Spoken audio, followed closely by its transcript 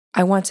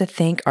I want to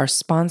thank our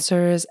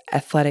sponsors,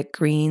 Athletic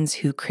Greens,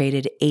 who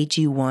created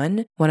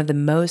AG1, one of the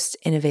most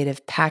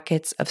innovative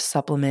packets of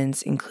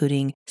supplements,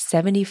 including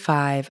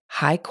 75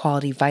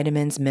 high-quality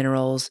vitamins,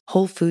 minerals,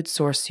 whole food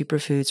source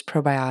superfoods,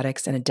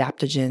 probiotics, and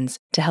adaptogens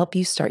to help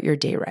you start your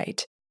day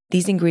right.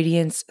 These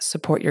ingredients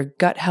support your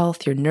gut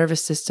health, your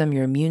nervous system,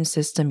 your immune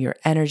system, your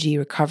energy,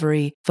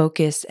 recovery,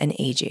 focus, and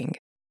aging.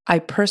 I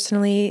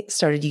personally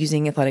started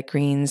using Athletic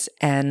Greens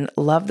and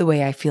love the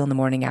way I feel in the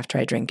morning after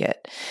I drink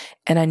it.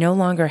 And I no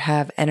longer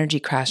have energy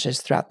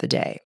crashes throughout the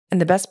day.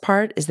 And the best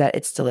part is that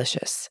it's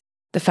delicious.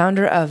 The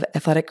founder of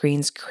Athletic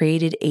Greens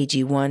created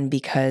AG1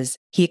 because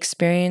he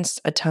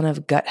experienced a ton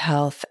of gut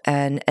health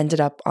and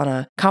ended up on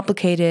a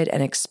complicated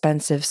and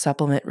expensive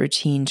supplement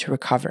routine to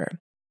recover.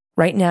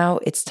 Right now,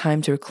 it's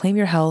time to reclaim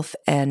your health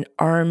and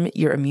arm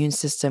your immune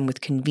system with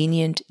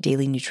convenient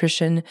daily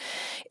nutrition.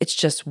 It's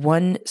just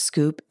one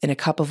scoop in a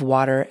cup of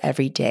water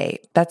every day.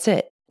 That's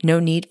it. No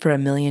need for a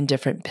million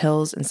different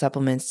pills and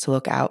supplements to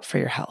look out for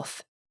your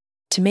health.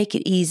 To make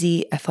it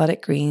easy,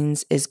 Athletic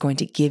Greens is going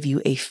to give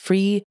you a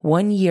free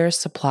 1-year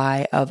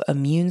supply of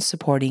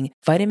immune-supporting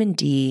vitamin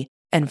D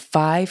and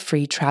 5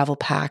 free travel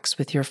packs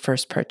with your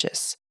first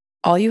purchase.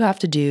 All you have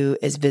to do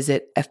is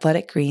visit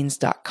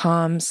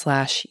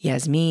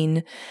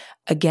athleticgreens.com/Yasmin.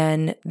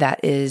 Again,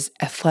 that is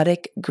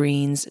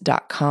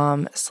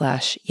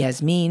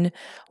athleticgreens.com/Yasmin,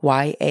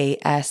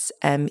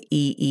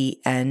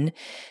 YASMEEN,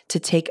 to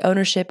take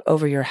ownership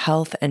over your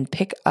health and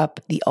pick up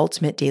the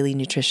ultimate daily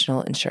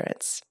nutritional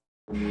insurance.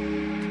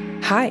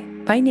 Hi,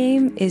 my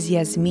name is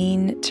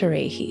Yasmin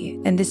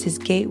Tarehi, and this is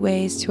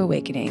Gateways to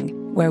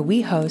Awakening, where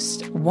we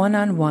host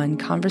one-on-one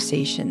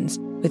conversations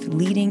with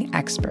leading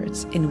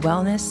experts in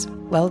wellness,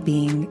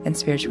 well-being, and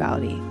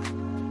spirituality.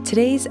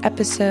 Today's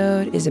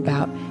episode is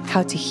about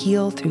how to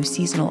heal through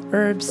seasonal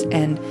herbs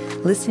and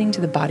listening to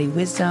the body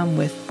wisdom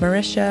with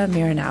Marysia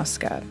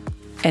Miernowska,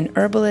 an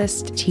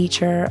herbalist,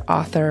 teacher,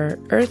 author,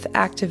 earth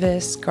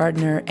activist,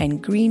 gardener,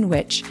 and green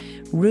witch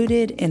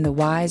rooted in the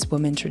wise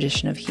woman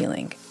tradition of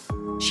healing.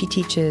 She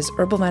teaches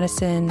herbal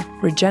medicine,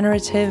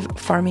 regenerative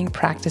farming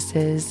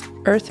practices,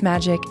 earth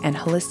magic, and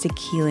holistic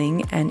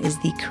healing, and is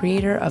the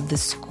creator of the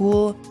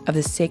School of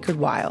the Sacred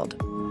Wild.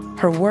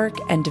 Her work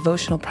and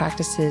devotional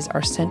practices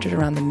are centered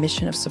around the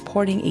mission of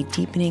supporting a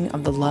deepening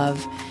of the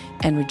love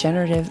and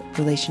regenerative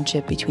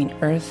relationship between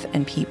earth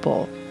and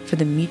people for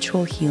the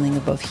mutual healing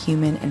of both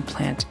human and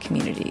plant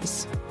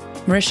communities.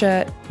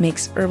 Marysia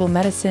makes herbal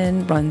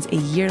medicine, runs a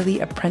yearly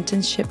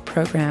apprenticeship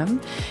program,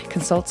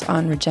 consults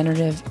on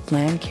regenerative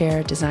land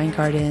care, design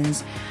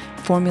gardens,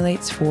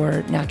 formulates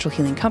for natural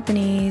healing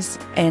companies,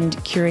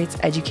 and curates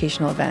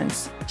educational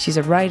events. She's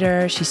a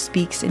writer, she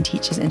speaks and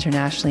teaches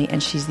internationally,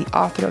 and she's the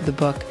author of the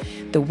book,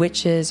 The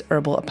Witch's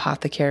Herbal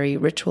Apothecary,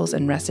 Rituals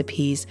and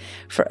Recipes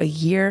for a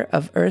Year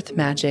of Earth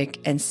Magic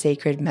and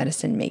Sacred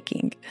Medicine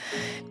Making.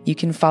 You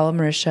can follow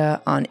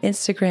Marysia on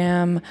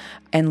Instagram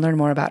and learn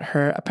more about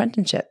her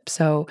apprenticeship.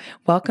 So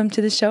welcome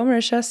to the show,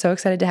 Marysia. So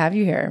excited to have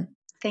you here.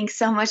 Thanks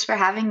so much for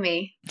having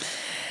me.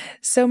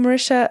 So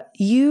Marysia,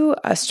 you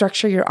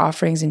structure your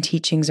offerings and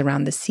teachings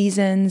around the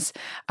seasons.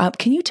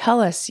 Can you tell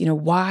us,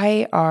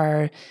 why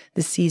are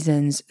the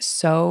seasons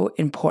so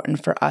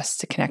important for us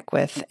to connect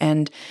with?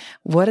 And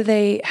what do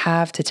they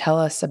have to tell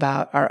us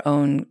about our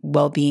own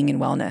well-being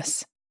and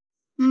wellness?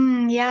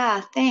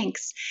 Yeah,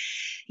 thanks.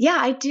 Yeah,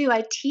 I do.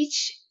 I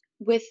teach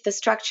with the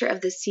structure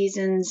of the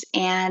seasons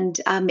and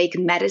make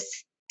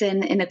medicine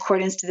in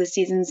accordance to the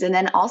seasons, and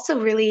then also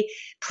really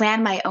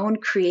plan my own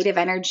creative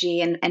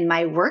energy and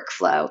my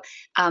workflow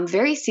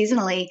very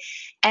seasonally.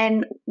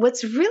 And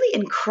what's really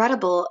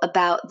incredible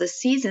about the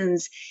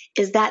seasons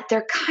is that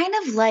they're kind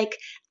of like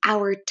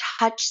our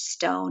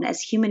touchstone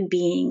as human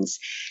beings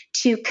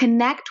to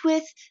connect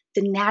with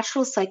the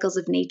natural cycles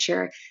of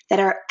nature that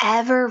are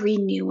ever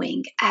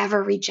renewing,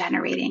 ever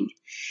regenerating.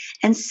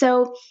 And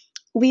so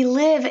we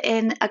live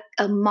in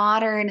a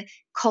modern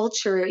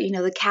culture,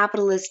 the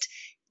capitalist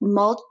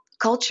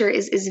culture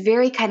is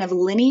very kind of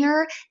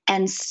linear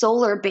and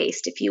solar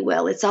based, if you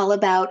will. It's all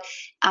about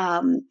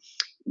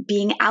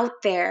being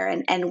out there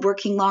and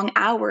working long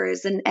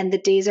hours, and the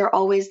days are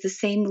always the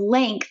same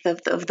length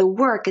of the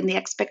work, and the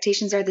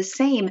expectations are the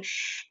same.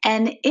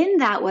 And in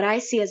that, what I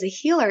see as a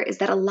healer is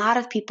that a lot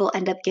of people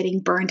end up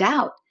getting burned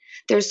out.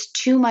 There's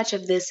too much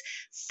of this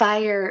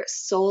fire,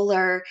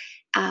 solar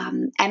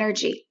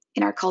energy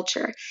in our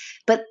culture.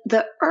 But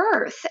the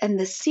earth and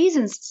the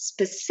seasons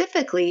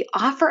specifically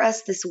offer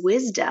us this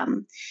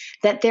wisdom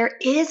that there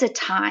is a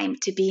time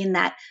to be in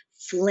that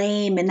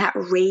flame and that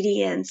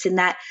radiance and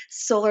that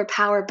solar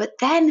power. But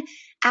then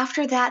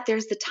after that,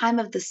 there's the time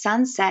of the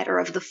sunset or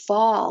of the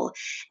fall,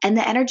 and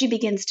the energy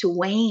begins to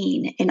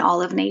wane in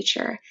all of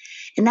nature.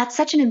 And that's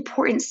such an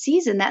important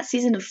season, that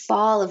season of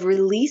fall, of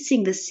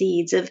releasing the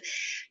seeds, of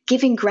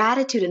giving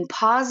gratitude and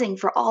pausing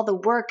for all the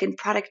work and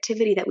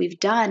productivity that we've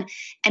done,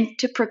 and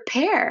to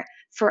prepare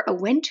for a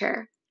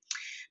winter.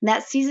 And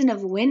that season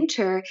of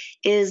winter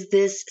is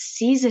this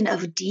season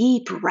of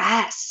deep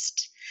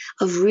rest,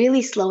 of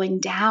really slowing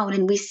down.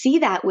 And we see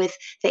that with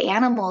the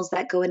animals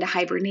that go into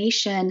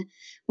hibernation.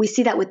 We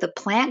see that with the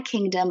plant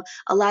kingdom.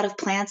 A lot of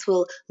plants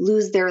will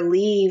lose their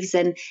leaves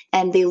and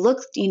they look,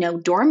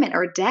 dormant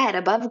or dead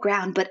above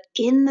ground, but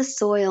in the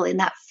soil, in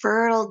that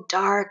fertile,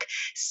 dark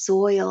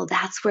soil,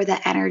 that's where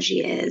the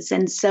energy is.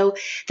 And so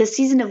the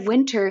season of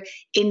winter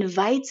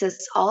invites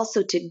us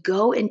also to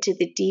go into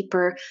the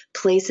deeper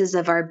places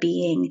of our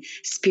being,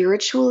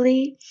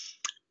 spiritually,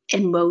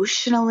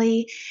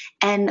 emotionally,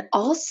 and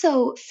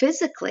also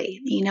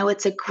physically.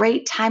 It's a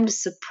great time to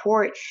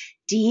support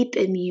deep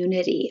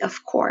immunity,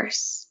 of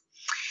course.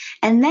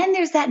 And then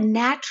there's that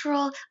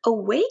natural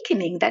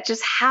awakening that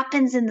just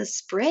happens in the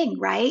spring,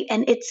 right?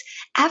 And it's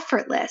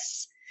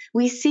effortless.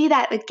 We see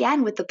that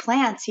again with the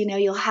plants.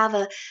 You'll have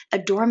a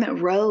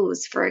dormant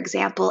rose, for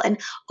example,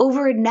 and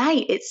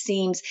overnight, it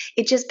seems,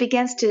 it just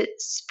begins to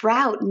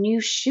sprout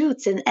new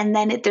shoots. And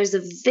then there's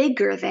a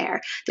vigor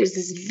there. There's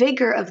this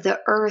vigor of the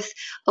earth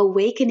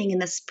awakening in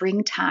the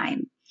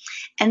springtime.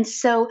 And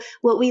so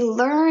what we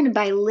learn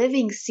by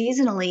living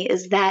seasonally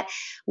is that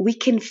we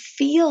can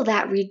feel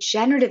that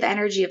regenerative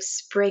energy of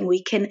spring.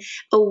 We can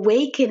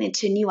awaken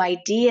into new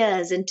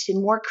ideas, into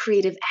more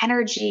creative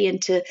energy,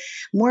 into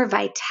more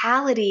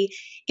vitality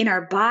in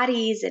our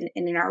bodies and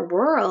in our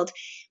world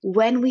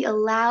when we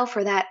allow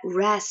for that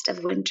rest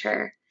of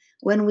winter,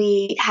 when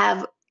we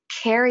have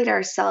carried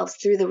ourselves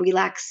through the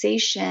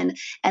relaxation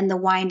and the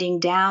winding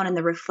down and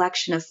the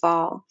reflection of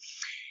fall.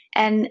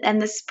 And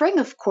the spring,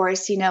 of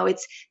course,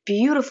 it's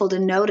beautiful to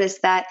notice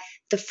that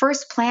the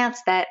first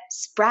plants that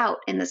sprout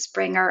in the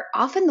spring are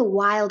often the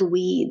wild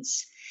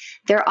weeds.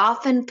 They're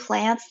often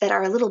plants that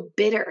are a little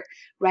bitter,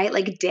 right?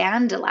 Like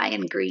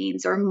dandelion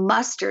greens or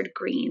mustard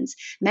greens.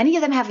 Many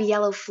of them have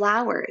yellow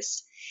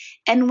flowers.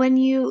 And when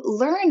you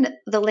learn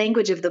the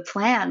language of the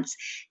plants,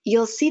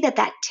 you'll see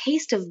that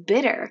taste of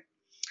bitter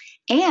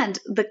and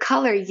the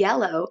color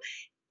yellow,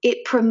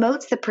 it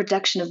promotes the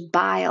production of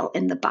bile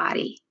in the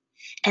body.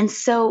 And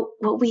so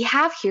what we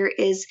have here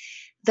is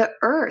the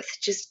earth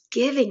just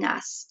giving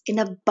us in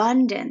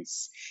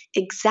abundance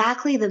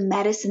exactly the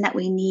medicine that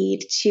we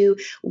need to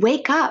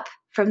wake up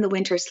from the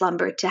winter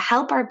slumber, to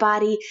help our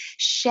body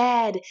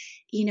shed,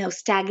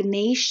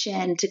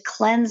 stagnation, to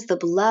cleanse the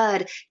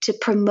blood, to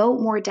promote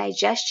more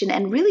digestion,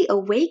 and really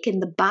awaken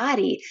the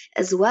body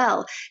as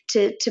well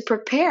to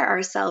prepare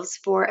ourselves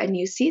for a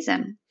new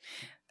season.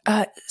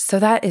 So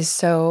that is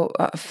so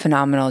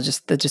phenomenal.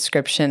 Just the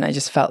description, I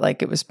just felt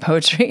like it was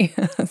poetry.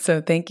 So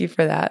thank you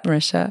for that,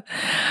 Marysia.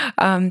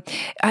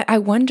 I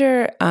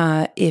wonder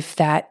if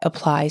that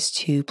applies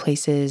to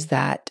places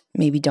that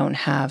maybe don't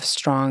have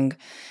strong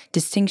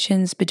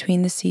distinctions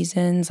between the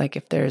seasons, like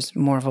if there's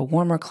more of a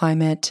warmer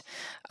climate,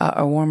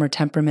 a warmer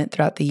temperament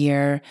throughout the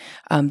year.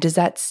 Does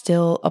that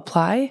still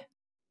apply?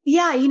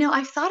 Yeah,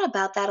 I've thought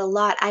about that a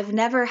lot. I've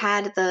never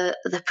had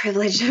the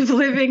privilege of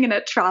living in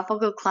a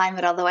tropical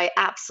climate, although I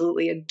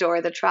absolutely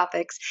adore the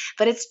tropics.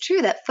 But it's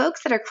true that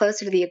folks that are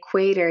closer to the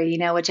equator,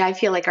 which I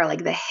feel like are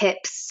like the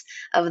hips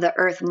of the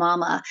Earth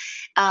Mama,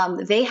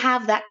 they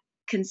have that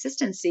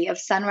consistency of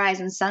sunrise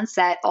and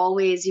sunset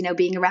always,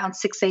 being around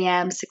 6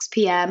 a.m., 6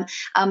 p.m.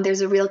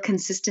 There's a real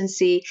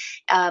consistency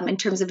in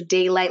terms of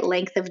daylight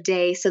length of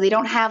day. So they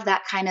don't have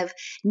that kind of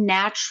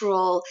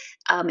natural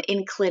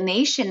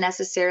inclination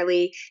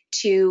necessarily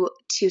to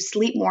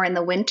sleep more in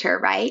the winter,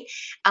 right?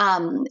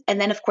 And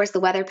then, of course, the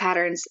weather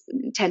patterns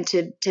tend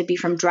to be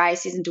from dry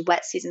season to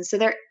wet season. So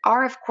there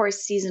are, of course,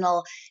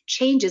 seasonal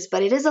changes,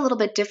 but it is a little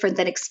bit different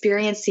than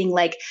experiencing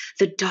like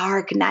the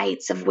dark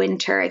nights of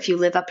winter if you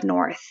live up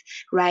north,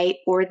 right?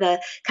 Or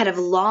the kind of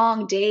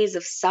long days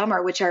of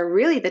summer, which are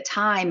really the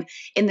time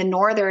in the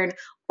northern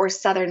or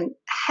southern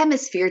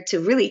hemisphere to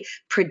really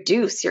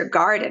produce your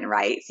garden,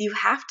 right? So you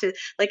have to,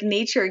 like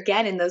nature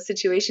again in those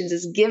situations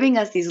is giving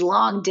us these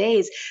long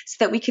days so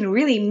that we can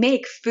really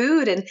make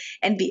food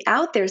and be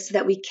out there so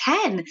that we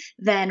can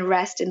then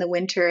rest in the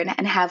winter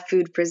and have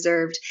food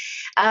preserved.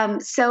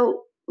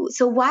 So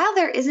while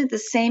there isn't the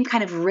same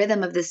kind of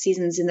rhythm of the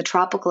seasons in the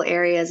tropical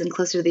areas and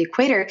closer to the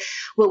equator,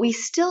 what we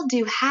still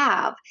do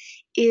have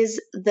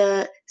is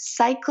the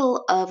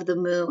cycle of the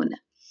moon.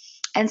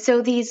 And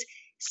so these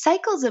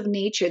cycles of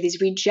nature, these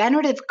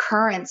regenerative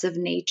currents of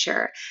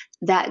nature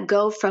that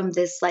go from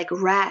this like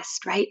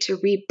rest, right, to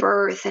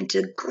rebirth and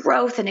to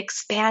growth and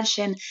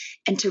expansion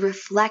and to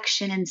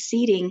reflection and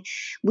seeding,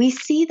 we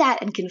see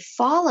that and can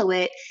follow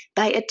it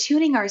by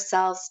attuning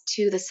ourselves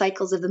to the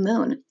cycles of the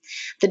moon.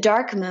 The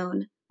dark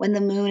moon, when the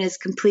moon is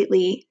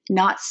completely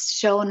not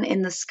shown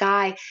in the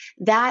sky,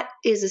 that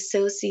is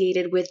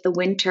associated with the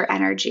winter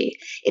energy.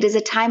 It is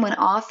a time when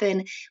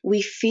often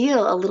we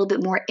feel a little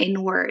bit more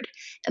inward.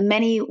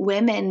 Many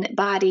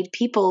women-bodied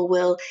people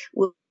will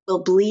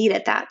bleed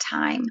at that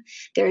time.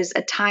 There's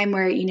a time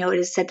where, it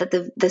is said that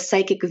the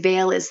psychic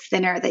veil is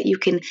thinner, that you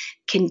can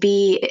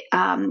be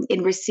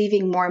in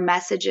receiving more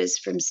messages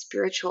from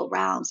spiritual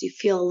realms. You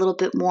feel a little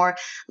bit more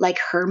like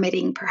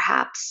hermiting,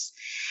 perhaps.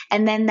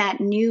 And then that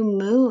new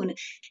moon,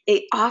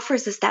 it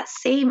offers us that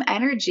same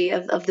energy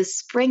of the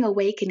spring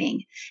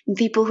awakening. And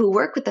people who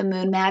work with the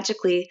moon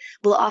magically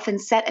will often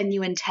set a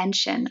new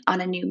intention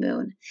on a new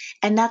moon.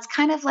 And that's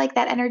kind of like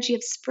that energy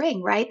of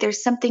spring, right?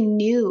 There's something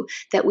new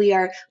that we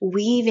are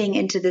weaving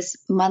into this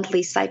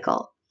monthly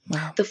cycle.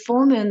 Wow. The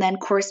full moon then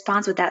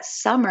corresponds with that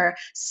summer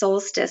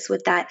solstice,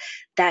 with that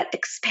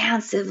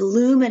expansive,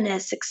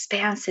 luminous,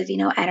 expansive,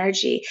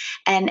 energy.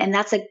 And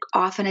that's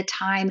often a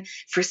time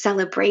for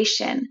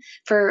celebration,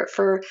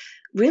 for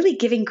really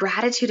giving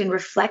gratitude and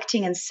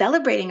reflecting and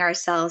celebrating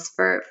ourselves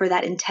for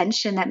that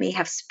intention that may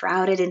have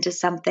sprouted into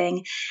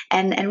something,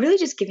 and really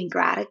just giving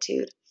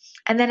gratitude.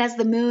 And then as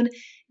the moon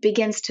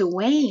begins to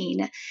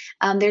wane,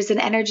 there's an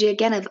energy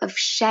again of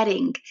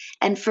shedding.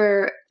 And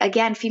for,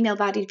 again,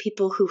 female-bodied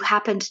people who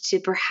happened to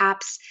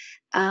perhaps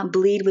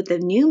bleed with the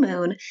new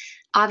moon,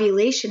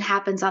 ovulation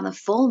happens on the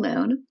full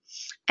moon.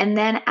 And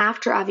then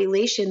after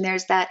ovulation,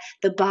 there's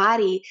the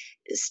body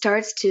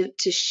starts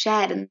to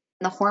shed, and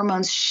the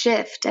hormones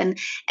shift. And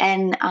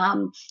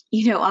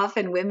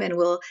often women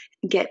will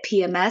get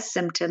PMS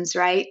symptoms,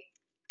 right?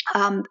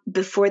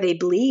 Before they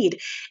bleed.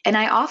 And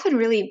I often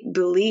really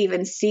believe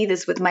and see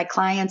this with my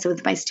clients and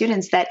with my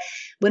students, that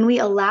when we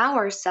allow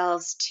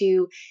ourselves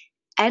to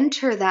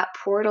enter that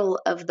portal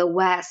of the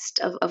west,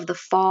 of the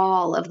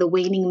fall, of the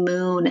waning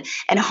moon,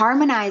 and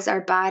harmonize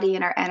our body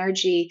and our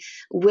energy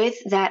with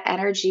that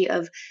energy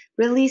of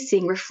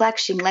releasing,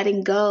 reflection,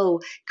 letting go,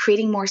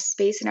 creating more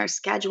space in our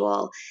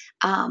schedule,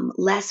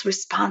 less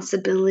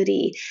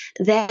responsibility,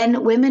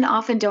 then women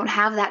often don't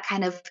have that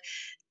kind of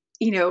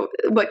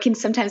what can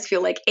sometimes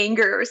feel like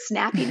anger or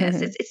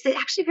snappiness. It's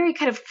actually very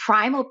kind of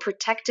primal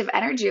protective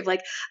energy of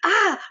like,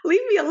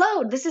 leave me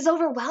alone. This is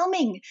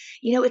overwhelming.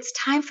 It's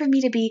time for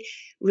me to be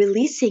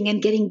releasing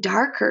and getting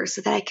darker so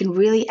that I can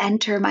really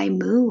enter my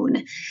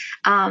moon.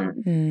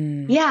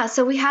 Yeah.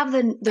 So we have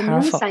the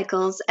moon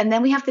cycles, and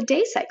then we have the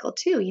day cycle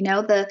too.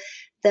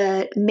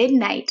 The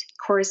midnight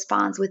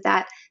corresponds with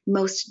that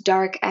most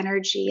dark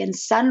energy, and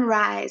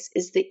sunrise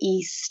is the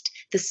east,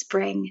 the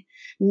spring.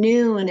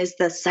 Noon is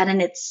the sun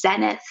in its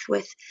zenith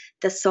with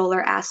the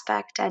solar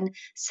aspect, and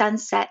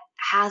sunset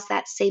has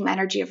that same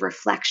energy of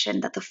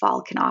reflection that the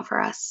fall can offer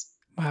us.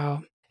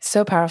 Wow.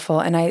 So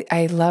powerful. And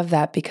I love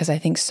that, because I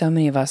think so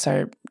many of us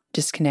are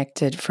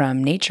disconnected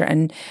from nature.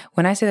 And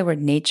when I say the word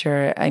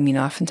nature, I mean,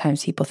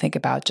 oftentimes people think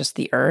about just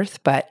the earth,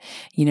 but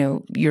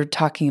you're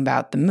talking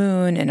about the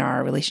moon and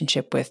our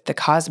relationship with the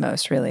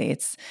cosmos, really.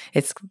 It's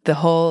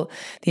the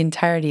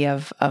entirety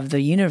of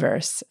the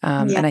universe.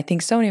 And I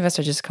think so many of us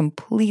are just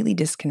completely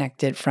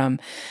disconnected from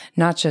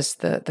not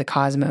just the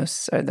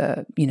cosmos or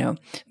the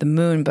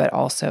moon, but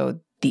also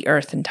the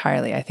earth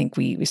entirely. I think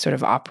we sort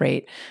of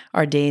operate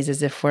our days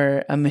as if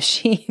we're a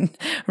machine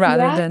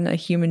rather than a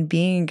human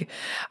being.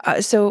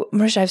 So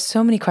Marysia, I have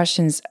so many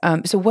questions.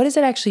 So what does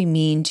it actually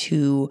mean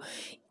to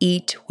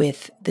eat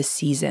with the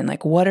season?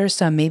 Like, what are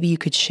some, maybe you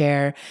could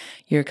share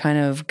your kind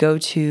of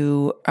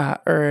go-to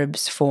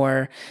herbs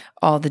for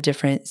all the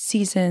different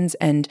seasons,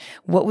 and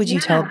what would you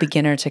tell a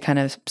beginner to kind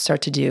of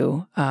start to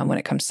do when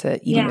it comes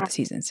to eating with the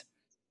seasons?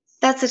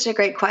 That's such a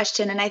great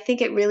question. And I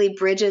think it really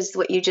bridges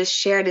what you just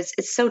shared.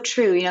 It's so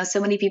true. So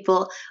many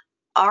people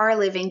are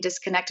living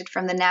disconnected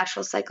from the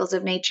natural cycles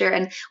of nature.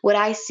 And what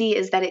I see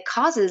is that it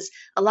causes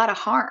a lot of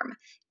harm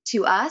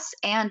to us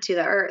and to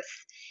the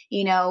earth.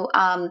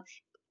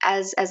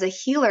 As a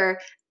healer,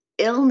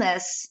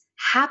 illness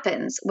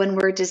happens when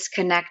we're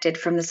disconnected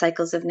from the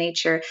cycles of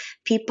nature.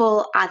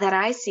 People that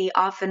I see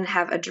often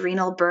have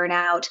adrenal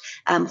burnout,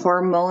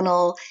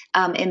 hormonal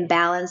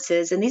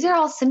imbalances, and these are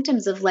all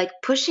symptoms of like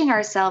pushing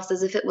ourselves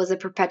as if it was a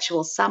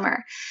perpetual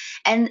summer.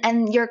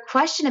 And your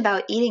question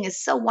about eating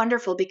is so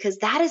wonderful, because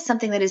that is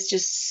something that is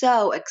just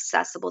so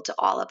accessible to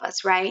all of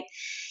us, right?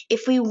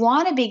 If we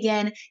want to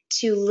begin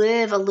to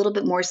live a little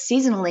bit more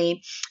seasonally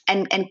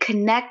and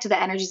connect to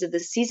the energies of the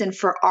season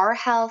for our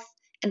health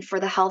and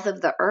for the health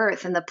of the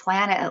earth and the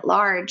planet at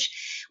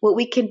large, what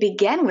we can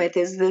begin with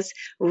is this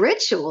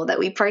ritual that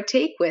we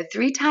partake with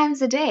 3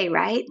 times a day,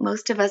 right?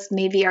 Most of us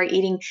maybe are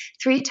eating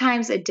 3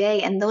 times a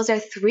day, and those are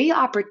 3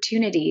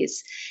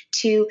 opportunities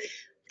to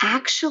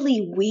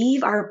actually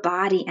weave our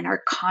body and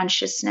our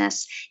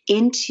consciousness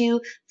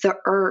into the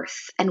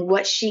earth and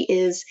what she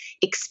is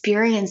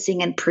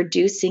experiencing and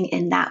producing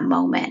in that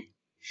moment.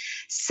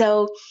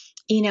 So,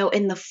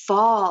 in the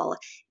fall,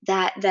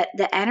 that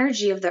the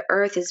energy of the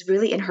earth is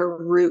really in her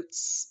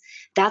roots.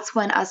 That's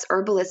when us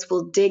herbalists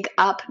will dig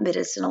up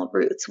medicinal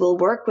roots. We'll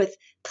work with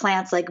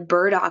plants like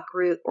burdock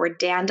root or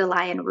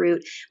dandelion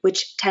root,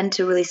 which tend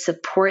to really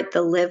support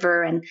the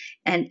liver,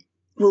 and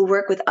we'll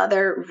work with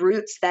other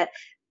roots that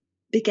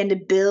begin to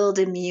build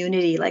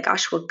immunity, like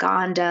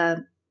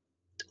ashwagandha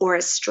or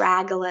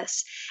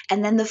astragalus.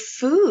 And then the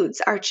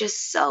foods are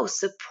just so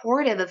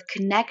supportive of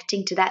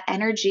connecting to that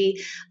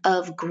energy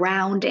of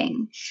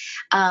grounding.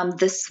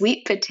 The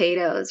sweet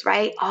potatoes,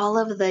 right? All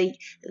of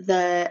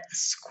the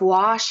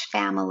squash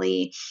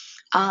family,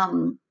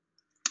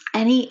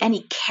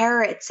 any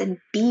carrots and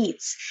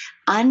beets,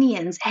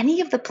 onions,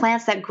 any of the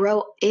plants that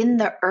grow in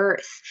the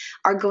earth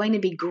are going to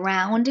be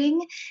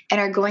grounding and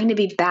are going to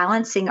be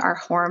balancing our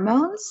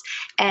hormones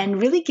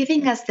and really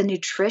giving us the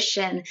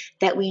nutrition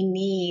that we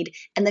need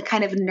and the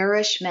kind of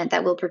nourishment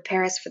that will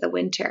prepare us for the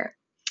winter.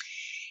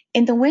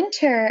 In the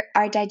winter,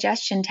 our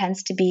digestion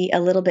tends to be a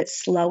little bit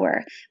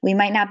slower. We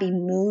might not be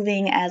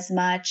moving as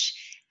much.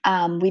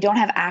 We don't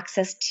have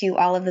access to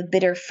all of the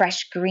bitter,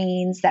 fresh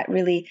greens that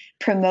really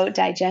promote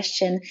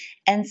digestion.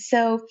 And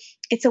so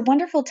it's a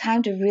wonderful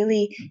time to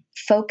really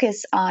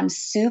focus on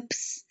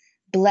soups,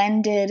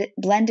 blended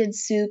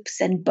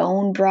soups and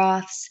bone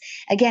broths.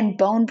 Again,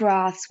 bone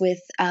broths with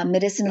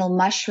medicinal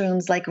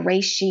mushrooms like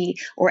reishi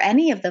or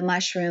any of the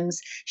mushrooms,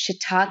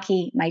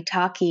 shiitake,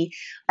 maitake,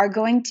 are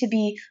going to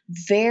be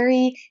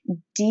very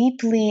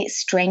deeply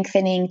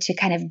strengthening to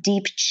kind of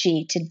deep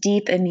chi, to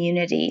deep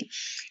immunity.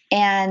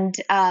 And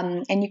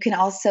you can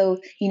also,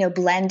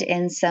 blend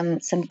in some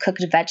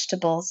cooked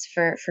vegetables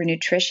for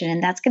nutrition,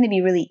 and that's going to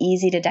be really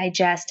easy to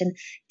digest and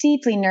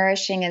deeply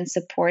nourishing and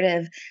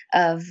supportive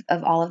of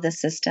all of the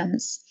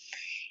systems.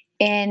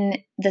 In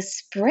the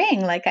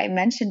spring, like I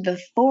mentioned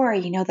before,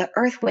 the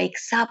earth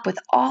wakes up with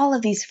all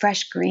of these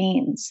fresh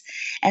greens.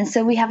 And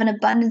so we have an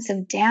abundance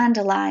of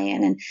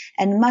dandelion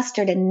and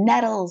mustard and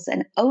nettles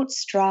and oat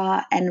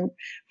straw and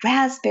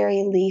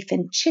raspberry leaf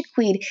and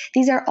chickweed.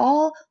 These are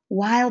all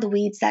wild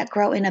weeds that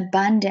grow in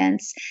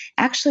abundance,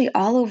 actually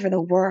all over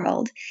the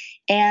world.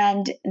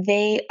 And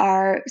they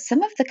are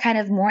some of the kind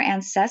of more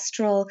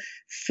ancestral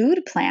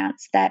food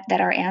plants that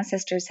our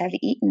ancestors have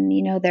eaten.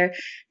 They're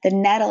the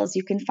nettles.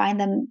 You can find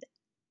them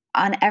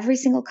on every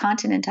single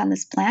continent on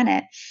this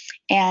planet,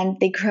 and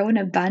they grow in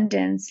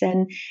abundance,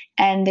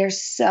 and they're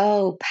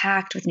so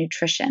packed with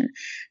nutrition.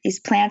 These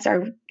plants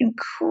are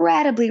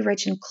incredibly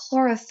rich in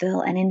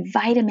chlorophyll and in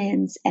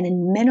vitamins and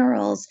in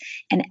minerals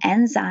and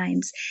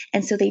enzymes,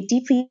 and so they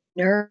deeply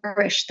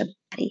nourish the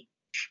body.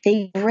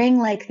 They bring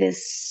like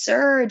this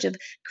surge of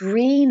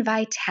green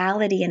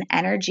vitality and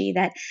energy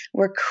that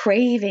we're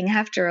craving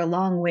after a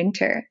long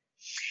winter.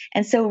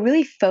 And so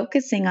really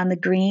focusing on the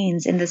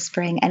greens in the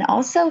spring and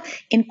also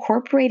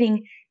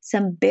incorporating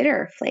some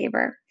bitter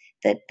flavor.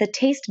 The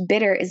taste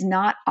bitter is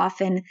not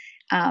often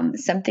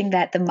something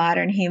that the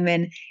modern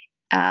human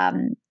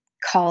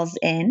calls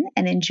in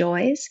and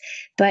enjoys,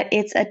 but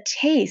it's a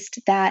taste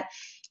that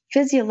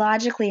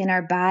physiologically in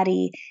our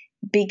body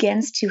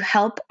begins to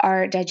help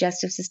our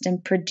digestive system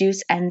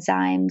produce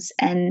enzymes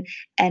and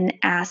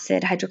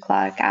acid,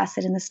 hydrochloric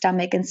acid in the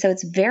stomach. And so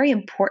it's very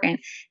important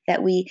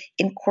that we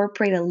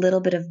incorporate a little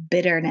bit of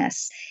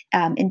bitterness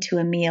into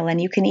a meal. And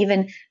you can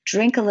even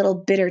drink a little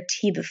bitter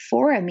tea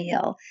before a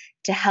meal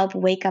to help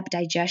wake up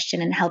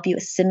digestion and help you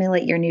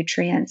assimilate your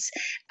nutrients,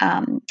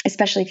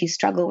 especially if you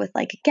struggle with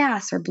like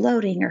gas or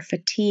bloating or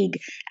fatigue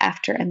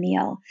after a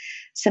meal.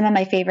 Some of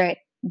my favorite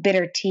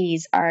bitter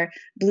teas are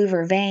blue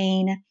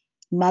vervain,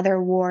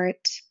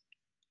 motherwort,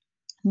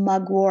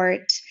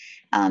 mugwort.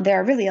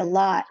 There are really a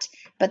lot,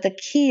 but the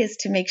key is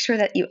to make sure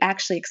that you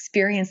actually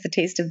experience the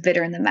taste of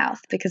bitter in the mouth,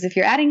 because if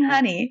you're adding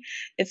honey,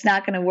 it's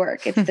not going to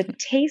work. It's the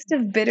taste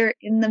of bitter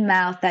in the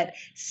mouth that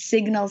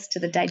signals to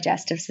the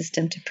digestive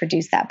system to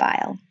produce that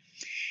bile.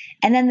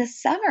 And then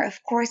this summer, of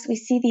course, we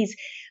see these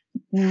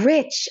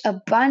rich,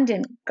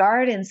 abundant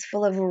gardens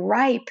full of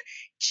ripe,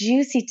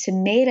 juicy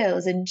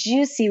tomatoes and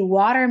juicy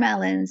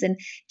watermelons and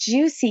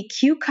juicy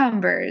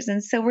cucumbers.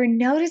 And so we're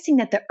noticing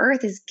that the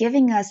earth is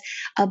giving us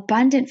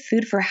abundant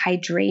food for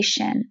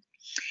hydration.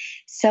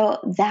 So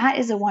that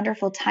is a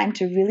wonderful time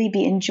to really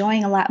be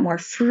enjoying a lot more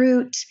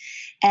fruit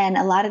and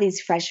a lot of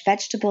these fresh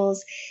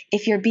vegetables.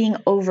 If you're being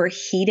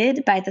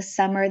overheated by the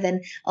summer,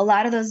 then a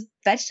lot of those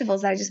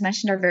vegetables that I just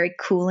mentioned are very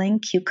cooling.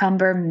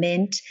 Cucumber,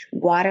 mint,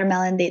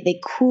 watermelon,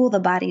 they cool the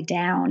body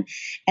down.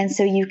 And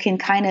so you can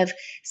kind of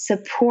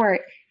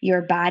support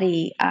your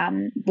body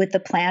with the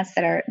plants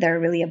that are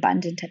really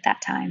abundant at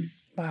that time.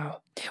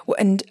 Wow. Well,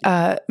 and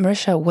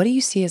Marysia, what do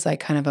you see as like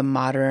kind of a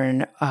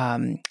modern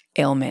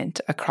ailment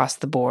across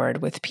the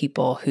board with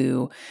people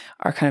who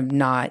are kind of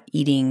not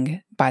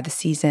eating by the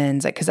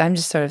seasons? Like, because I'm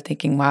just sort of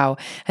thinking, wow,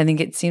 I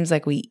think it seems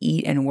like we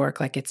eat and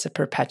work like it's a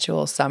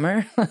perpetual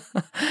summer.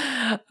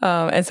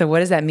 And so what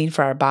does that mean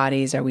for our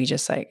bodies? Are we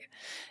just like,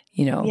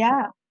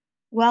 Yeah.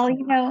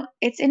 Well,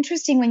 it's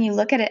interesting when you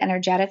look at it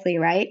energetically,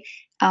 right?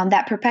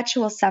 That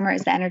perpetual summer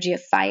is the energy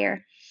of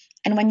fire.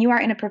 And when you are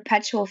in a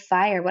perpetual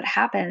fire, what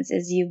happens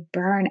is you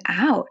burn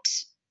out,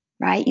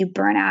 right? You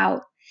burn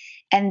out.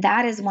 And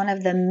that is one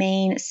of the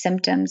main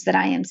symptoms that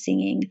I am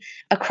seeing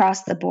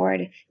across the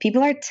board.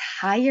 People are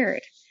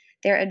tired.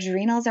 Their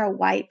adrenals are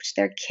wiped.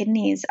 Their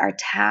kidneys are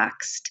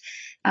taxed.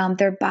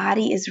 Their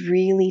body is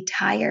really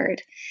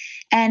tired.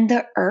 And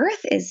the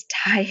earth is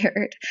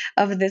tired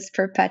of this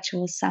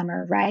perpetual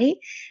summer, right?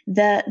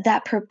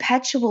 That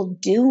perpetual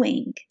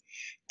doing.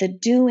 The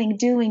doing,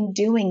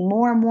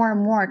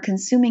 more,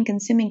 consuming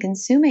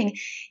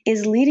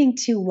is leading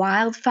to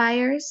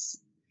wildfires.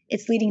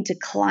 It's leading to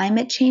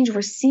climate change.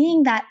 We're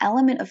seeing that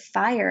element of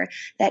fire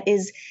that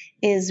is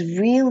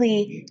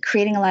really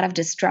creating a lot of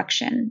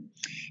destruction.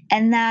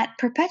 And that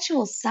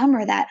perpetual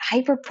summer, that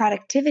hyper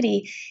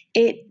productivity,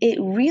 it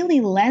really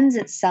lends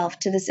itself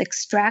to this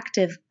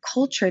extractive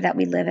culture that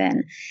we live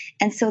in.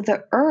 And so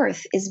the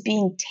earth is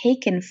being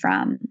taken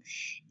from,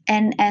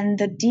 and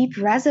the deep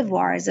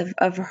reservoirs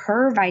of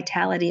her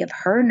vitality, of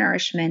her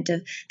nourishment,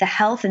 of the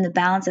health and the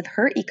balance of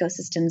her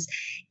ecosystems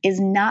is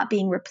not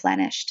being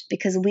replenished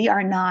because we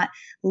are not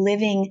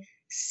living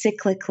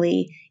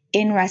cyclically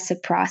in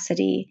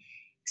reciprocity,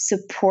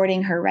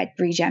 supporting her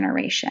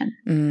regeneration.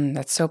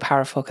 That's so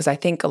powerful, because I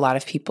think a lot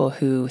of people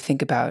who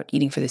think about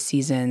eating for the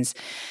seasons,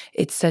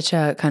 it's such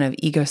a kind of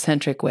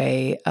egocentric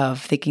way of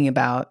thinking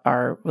about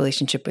our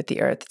relationship with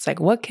the earth. It's like,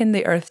 what can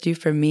the earth do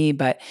for me?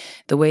 But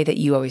the way that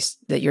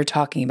you're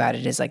talking about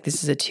it is like,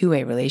 this is a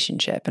two-way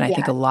relationship. And I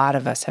think a lot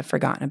of us have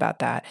forgotten about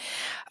that.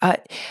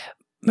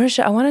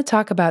 Marysia, I want to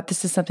talk about,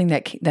 this is something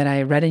that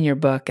I read in your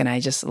book and I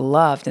just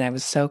loved, and I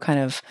was so kind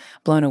of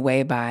blown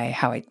away by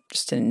how I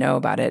just didn't know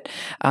about it.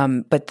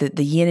 But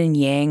the yin and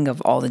yang of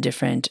all the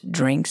different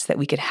drinks that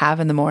we could have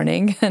in the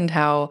morning, and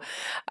how,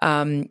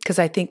 because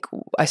I think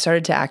I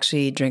started to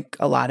actually drink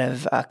a lot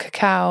of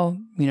cacao.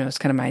 It's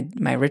kind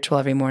of my ritual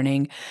every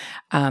morning.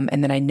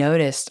 And then I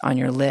noticed on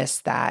your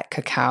list that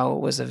cacao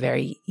was a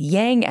very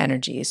yang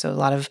energy. So a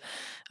lot of,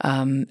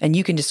 and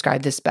you can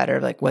describe this better,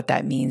 like what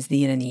that means, the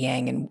yin and the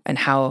yang, and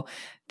how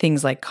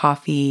things like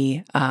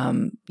coffee,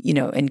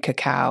 and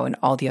cacao and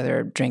all the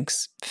other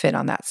drinks fit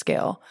on that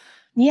scale.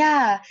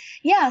 Yeah.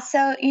 Yeah.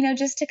 So,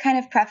 just to kind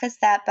of preface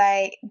that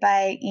by,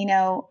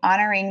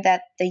 honoring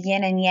that the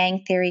yin and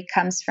yang theory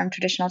comes from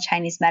traditional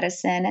Chinese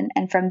medicine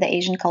and from the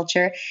Asian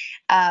culture.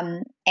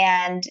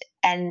 And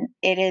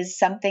it is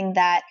something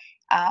that,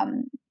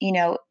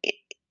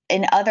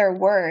 in other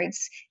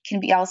words,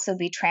 can also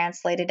be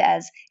translated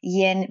as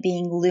yin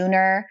being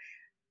lunar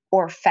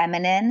or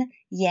feminine,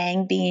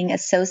 yang being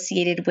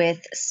associated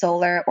with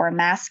solar or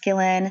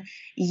masculine,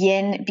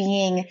 yin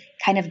being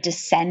kind of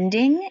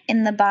descending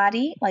in the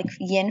body. Like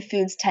yin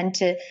foods tend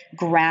to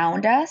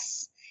ground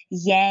us.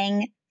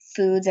 Yang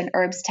foods and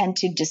herbs tend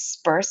to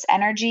disperse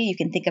energy. You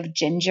can think of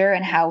ginger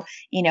and how,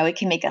 it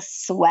can make us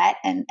sweat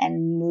and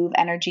move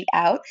energy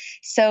out.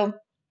 So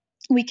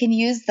we can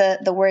use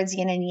the words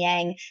yin and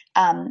yang.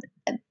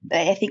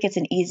 I think it's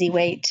an easy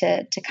way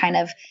to kind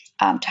of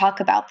talk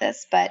about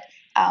this, but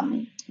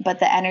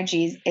the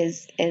energy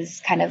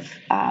is kind of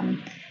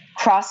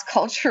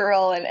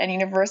cross-cultural and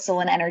universal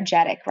and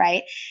energetic,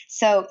 right?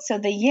 So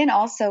the yin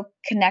also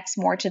connects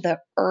more to the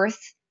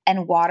earth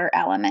and water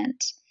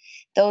element.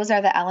 Those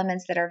are the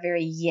elements that are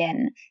very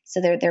yin.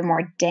 So they're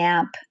more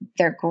damp,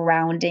 they're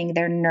grounding,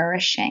 they're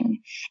nourishing.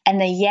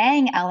 And the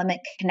yang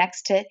element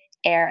connects to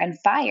air and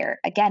fire.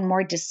 Again,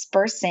 more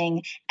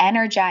dispersing,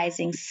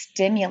 energizing,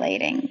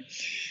 stimulating.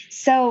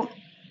 So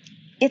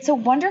it's a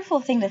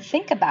wonderful thing to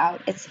think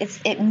about.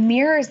 It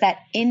mirrors that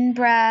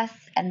in-breath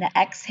and the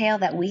exhale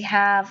that we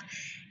have,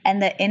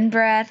 and the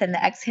in-breath and the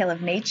exhale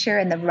of nature,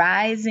 and the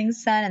rising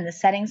sun and the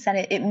setting sun.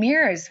 It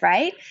mirrors,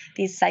 right?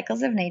 These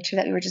cycles of nature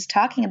that we were just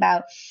talking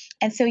about.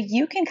 And so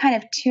you can kind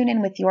of tune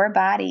in with your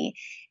body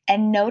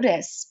and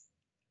notice,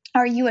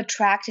 are you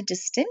attracted to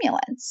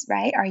stimulants,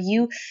 right? Are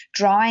you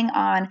drawing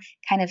on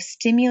kind of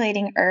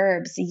stimulating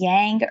herbs,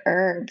 yang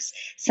herbs?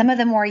 Some of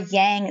the more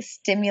yang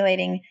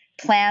stimulating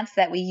plants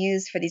that we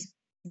use for these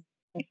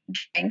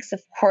drinks,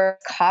 of course,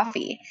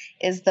 coffee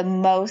is the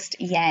most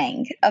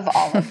yang of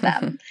all of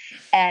them.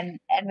 and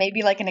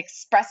maybe like an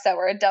espresso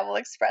or a double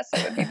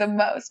espresso would be the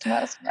most,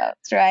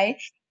 right?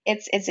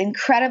 It's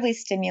incredibly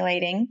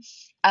stimulating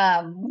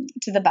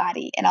to the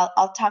body. And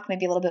I'll talk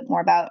maybe a little bit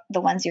more about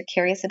the ones you're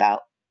curious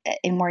about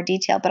in more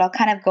detail, but I'll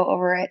kind of go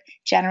over it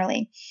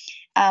generally.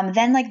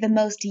 Then like the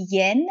most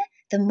yin,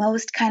 the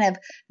most kind of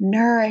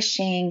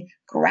nourishing,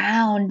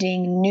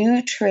 grounding,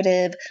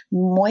 nutritive,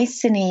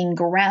 moistening,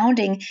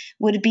 grounding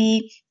would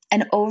be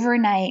an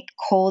overnight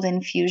cold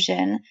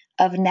infusion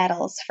of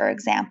nettles, for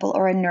example,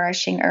 or a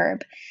nourishing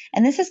herb.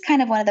 And this is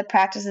kind of one of the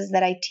practices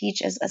that I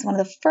teach as one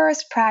of the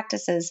first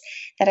practices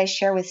that I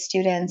share with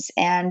students.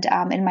 And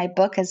in my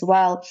book as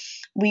well,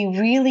 we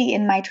really,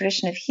 in my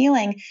tradition of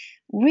healing,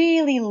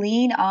 really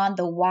lean on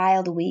the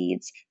wild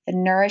weeds, the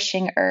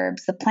nourishing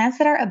herbs, the plants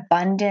that are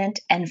abundant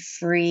and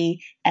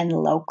free and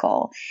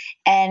local.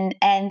 And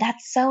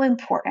that's so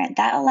important.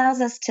 That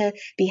allows us to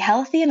be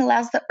healthy and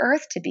allows the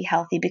earth to be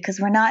healthy, because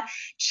we're not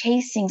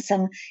chasing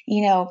some,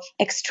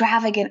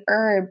 extravagant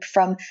herb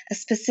from a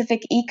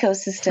specific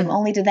ecosystem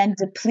only to then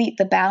deplete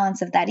the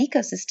balance of that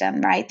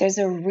ecosystem, right? There's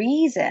a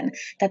reason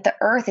that the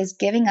earth is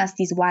giving us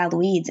these wild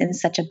weeds in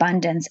such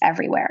abundance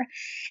everywhere.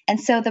 And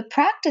so the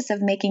practice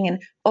of making an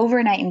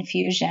overnight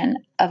infusion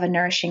of a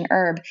nourishing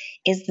herb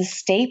is the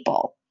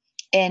staple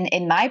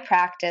in my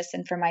practice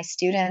and for my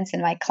students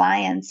and my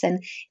clients.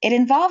 And it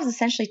involves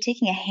essentially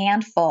taking a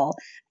handful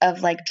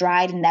of like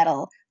dried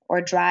nettle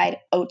or dried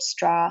oat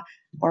straw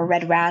or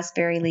red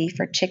raspberry leaf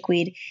or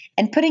chickweed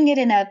and putting it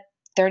in a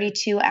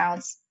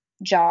 32-ounce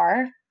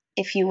jar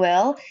if you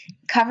will,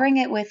 covering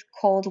it with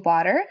cold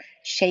water,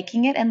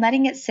 shaking it, and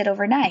letting it sit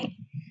overnight.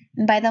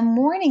 And by the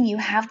morning, you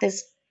have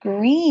this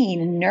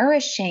green,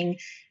 nourishing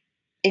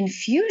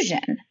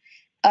infusion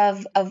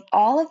of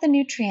all of the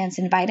nutrients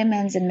and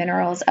vitamins and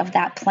minerals of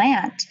that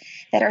plant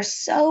that are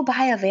so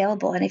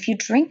bioavailable. And if you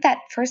drink that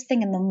first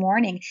thing in the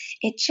morning,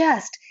 it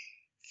just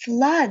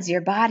floods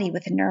your body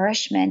with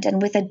nourishment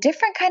and with a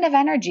different kind of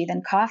energy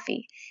than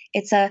coffee.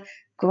 It's a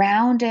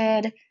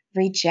grounded,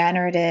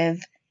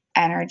 regenerative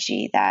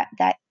energy that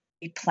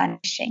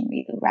replenishing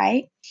you,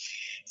 right?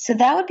 So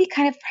that would be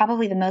kind of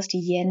probably the most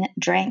yin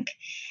drink.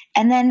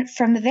 And then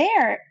from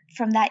there,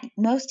 from that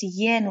most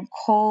yin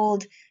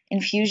cold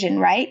infusion,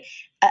 right?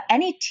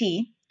 Any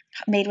tea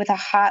made with a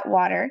hot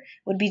water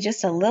would be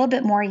just a little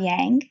bit more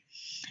yang.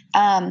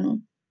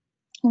 Um,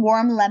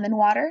 Warm lemon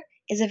water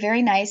is a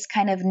very nice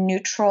kind of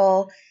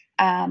neutral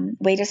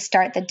way to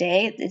start the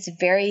day. It's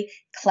very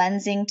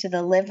cleansing to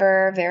the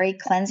liver, very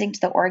cleansing to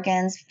the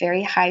organs,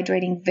 very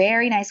hydrating,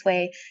 very nice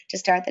way to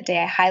start the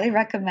day. I highly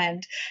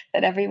recommend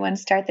that everyone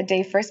start the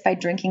day first by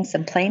drinking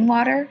some plain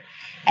water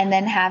and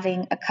then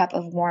having a cup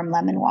of warm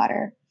lemon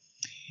water.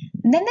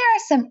 And then there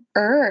are some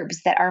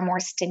herbs that are more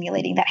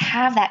stimulating, that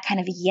have that kind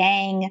of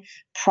yang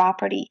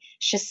property.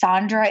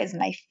 Schisandra is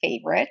my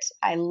favorite.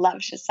 I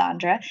love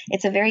Schisandra.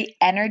 It's a very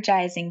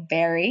energizing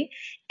berry,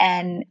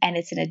 and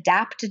it's an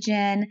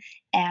adaptogen,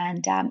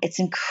 and it's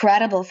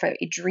incredible for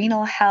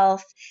adrenal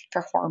health,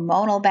 for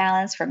hormonal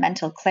balance, for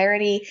mental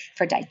clarity,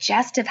 for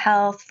digestive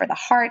health, for the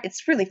heart.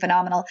 It's really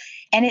phenomenal,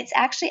 and it's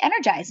actually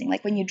energizing.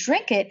 Like when you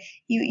drink it,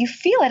 you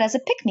feel it as a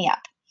pick-me-up.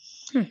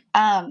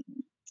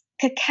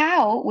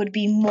 Cacao would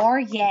be more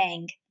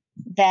yang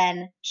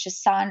than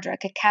Schisandra.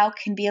 Cacao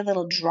can be a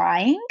little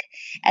drying.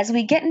 As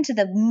we get into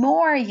the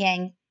more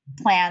yang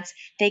plants,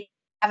 they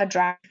have a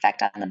drying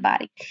effect on the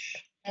body.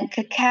 And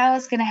cacao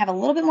is going to have a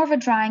little bit more of a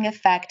drying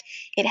effect.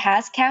 It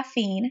has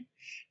caffeine.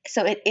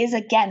 So it is,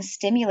 again,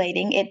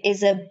 stimulating. It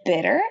is a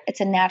bitter. It's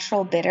a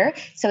natural bitter.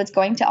 So it's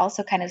going to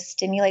also kind of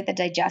stimulate the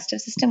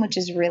digestive system, which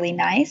is really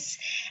nice.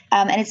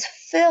 And it's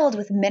filled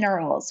with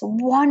minerals,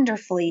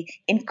 wonderfully,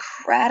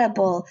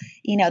 incredible.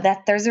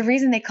 That there's a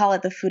reason they call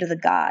it the food of the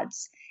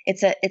gods.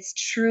 It's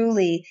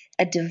truly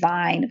a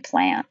divine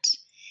plant.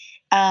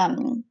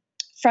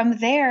 From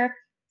there,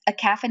 a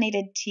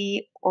caffeinated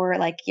tea or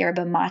like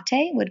yerba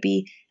mate would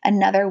be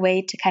another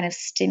way to kind of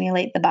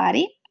stimulate the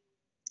body.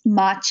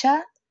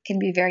 Matcha can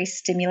be very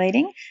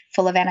stimulating,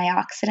 full of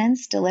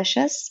antioxidants,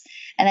 delicious.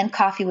 And then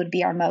coffee would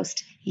be our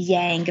most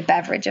yang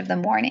beverage of the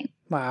morning.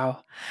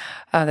 Wow.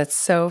 That's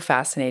so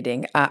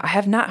fascinating. I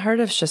have not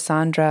heard of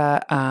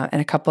Schisandra and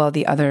a couple of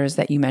the others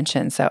that you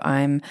mentioned, so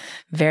I'm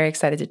very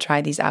excited to try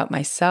these out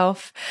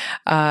myself.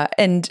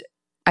 And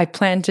I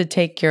plan to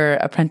take your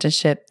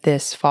apprenticeship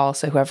this fall,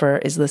 so whoever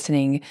is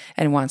listening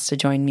and wants to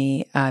join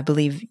me, I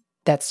believe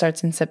that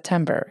starts in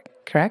September,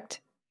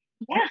 correct?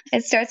 Yeah,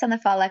 it starts on the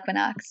fall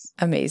equinox.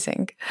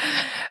 Amazing.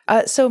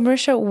 So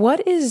Marysia,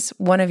 what is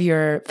one of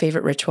your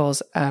favorite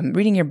rituals?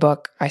 Reading your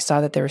book, I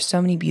saw that there were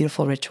so many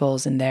beautiful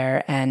rituals in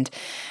there. And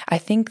I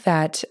think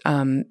that,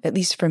 at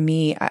least for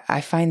me,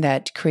 I find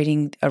that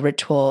creating a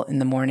ritual in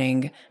the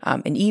morning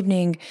and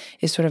evening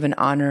is sort of an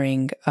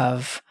honoring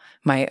of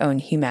my own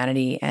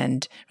humanity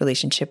and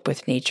relationship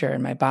with nature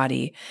and my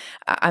body.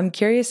 I'm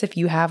curious if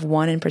you have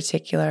one in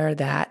particular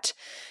that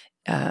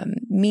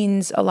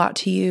means a lot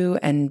to you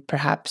and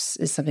perhaps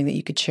is something that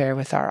you could share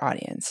with our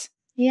audience.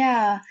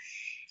 Yeah.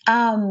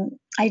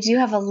 I do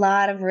have a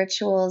lot of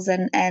rituals,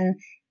 and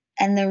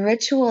the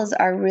rituals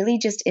are really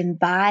just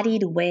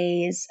embodied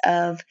ways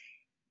of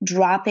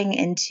dropping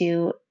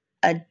into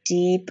a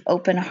deep,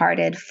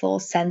 open-hearted, full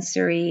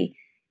sensory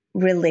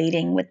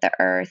relating with the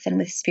earth and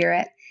with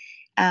spirit.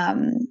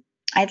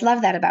 I'd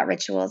love that about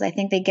rituals. I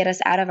think they get us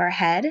out of our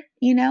head,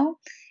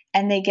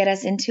 and they get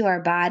us into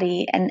our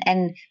body.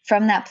 And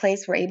from that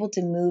place, we're able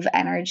to move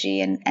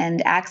energy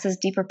and access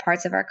deeper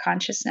parts of our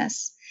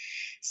consciousness.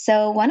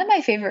 So one of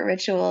my favorite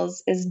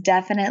rituals is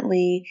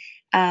definitely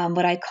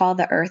what I call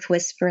the earth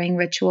whispering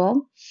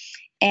ritual.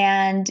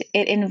 And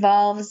it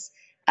involves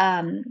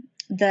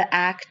the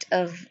act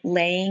of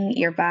laying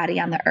your body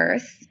on the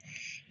earth.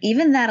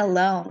 Even that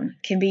alone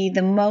can be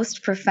the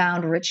most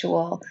profound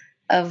ritual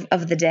of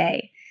the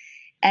day.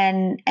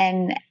 And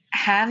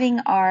having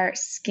our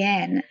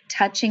skin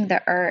touching the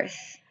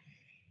earth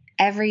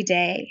every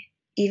day,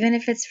 even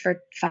if it's for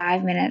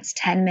 5 minutes,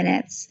 10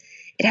 minutes,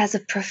 it has a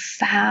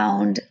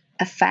profound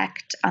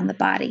effect on the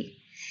body.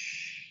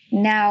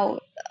 Now,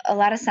 a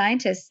lot of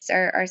scientists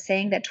are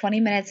saying that 20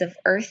 minutes of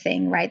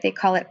earthing, right? They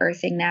call it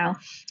earthing now,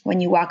 when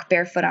you walk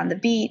barefoot on the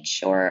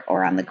beach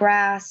or on the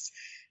grass,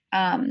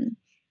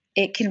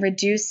 it can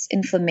reduce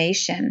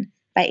inflammation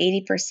by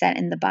 80%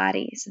 in the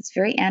body. So it's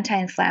very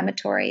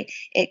anti-inflammatory.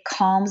 It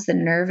calms the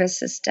nervous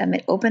system.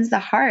 It opens the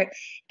heart,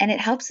 and it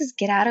helps us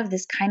get out of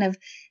this kind of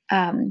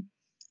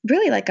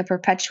really like a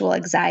perpetual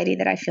anxiety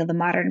that I feel the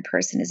modern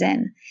person is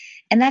in.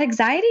 And that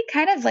anxiety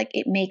kind of like,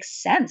 it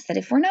makes sense that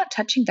if we're not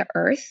touching the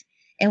earth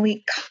and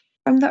we come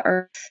from the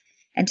earth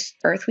and to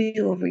earth we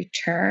will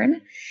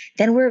return,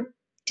 then we're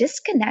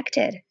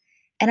disconnected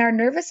And our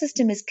nervous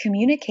system is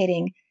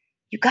communicating,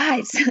 you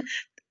guys,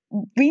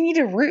 we need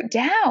to root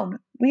down.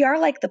 We are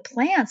like the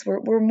plants.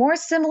 We're more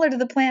similar to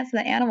the plants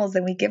and the animals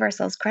than we give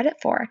ourselves credit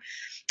for.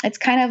 It's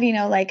kind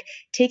of, like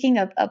taking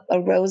a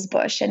rose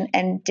bush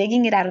and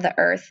digging it out of the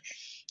earth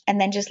and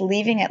then just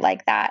leaving it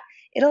like that.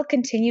 It'll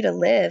continue to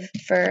live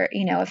for,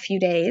 a few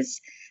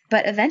days,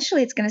 but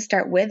eventually it's going to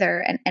start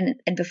wither. And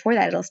before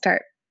that, it'll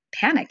start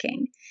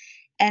panicking.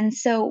 And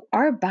so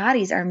our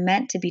bodies are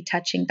meant to be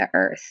touching the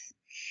earth.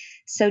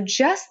 So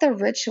just the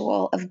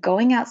ritual of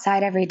going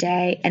outside every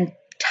day and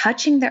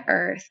touching the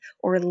earth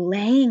or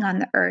laying on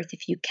the earth,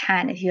 if you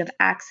can, if you have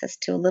access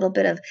to a little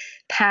bit of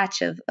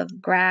patch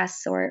of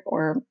grass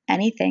or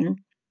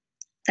anything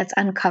that's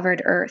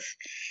uncovered earth,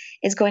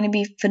 is going to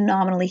be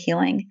phenomenally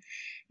healing.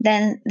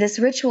 Then this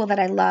ritual that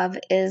I love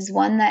is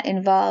one that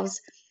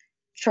involves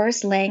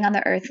first laying on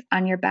the earth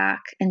on your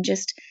back and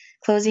just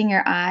closing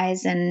your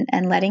eyes and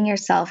letting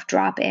yourself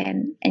drop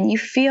in. And you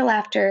feel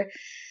after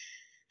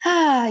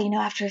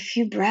a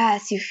few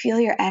breaths, you feel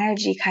your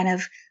energy kind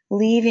of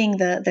leaving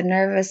the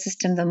nervous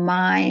system, the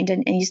mind,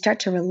 and you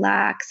start to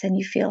relax and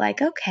you feel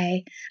like,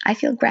 okay, I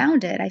feel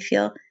grounded. I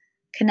feel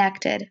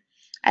connected.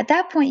 At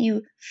that point,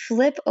 you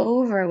flip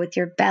over with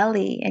your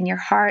belly and your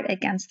heart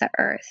against the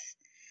earth.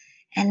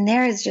 And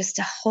there is just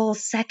a whole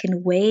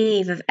second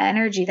wave of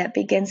energy that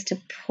begins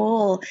to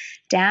pull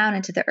down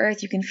into the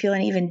earth. You can feel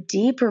an even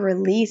deeper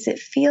release. It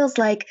feels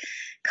like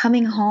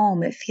coming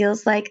home. It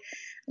feels like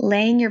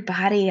laying your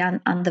body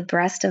on the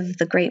breast of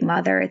the Great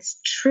Mother.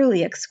 It's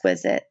truly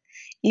exquisite,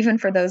 even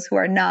for those who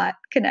are not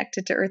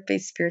connected to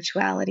earth-based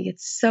spirituality.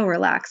 It's so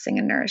relaxing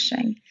and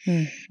nourishing.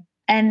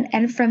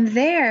 And from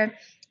there,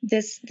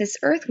 this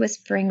earth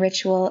whispering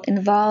ritual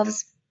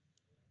involves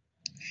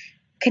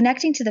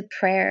connecting to the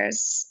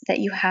prayers that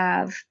you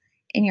have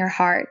in your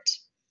heart.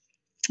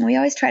 And we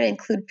always try to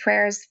include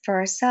prayers for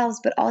ourselves,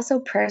 but also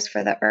prayers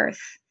for the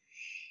earth.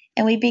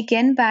 And we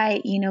begin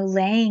by,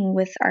 laying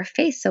with our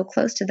face so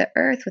close to the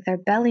earth, with our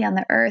belly on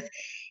the earth,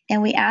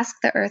 and we ask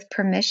the earth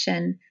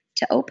permission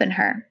to open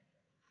her.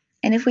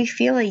 And if we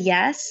feel a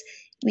yes,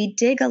 we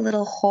dig a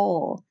little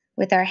hole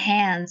with our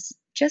hands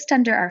just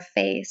under our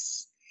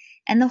face.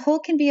 And the hole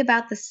can be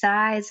about the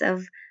size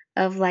of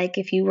like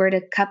if you were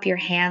to cup your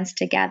hands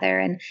together,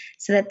 and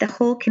so that the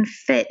hole can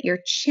fit your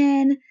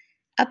chin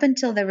up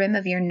until the rim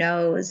of your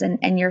nose,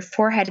 and your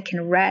forehead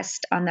can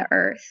rest on the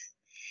earth.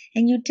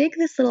 And you dig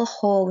this little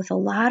hole with a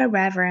lot of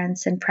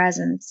reverence and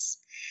presence.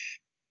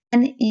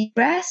 And you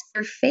rest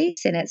your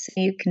face in it so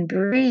you can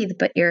breathe,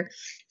 but your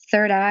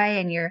third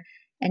eye and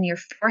your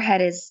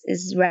forehead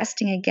is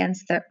resting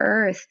against the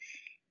earth.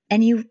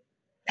 And you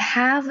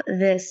have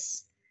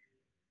this,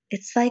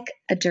 it's like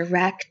a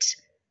direct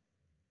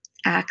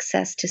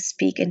access to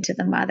speak into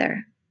the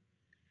mother.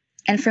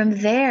 And from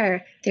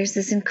there, there's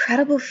this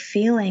incredible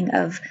feeling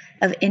of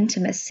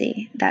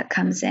intimacy that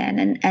comes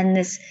in, and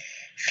this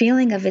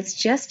feeling of it's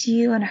just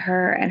you and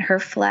her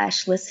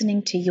flesh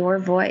listening to your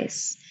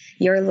voice,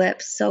 your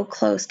lips so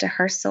close to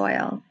her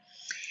soil.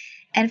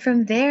 And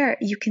from there,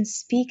 you can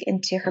speak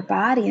into her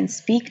body and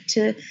speak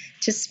to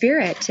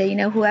spirit,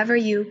 to whoever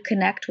you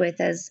connect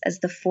with as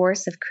the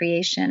force of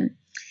creation.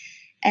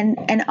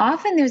 And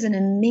often there's an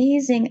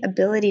amazing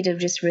ability to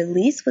just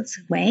release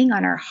what's weighing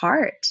on our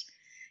heart.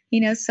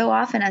 So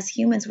often as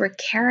humans, we're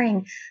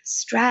carrying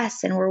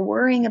stress and we're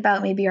worrying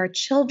about maybe our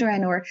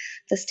children or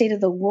the state of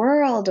the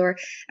world or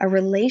a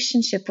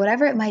relationship,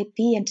 whatever it might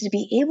be. And to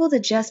be able to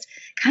just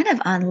kind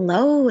of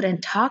unload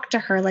and talk to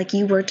her like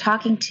you were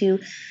talking to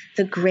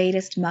the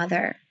greatest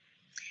mother.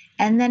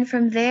 And then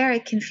from there,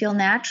 it can feel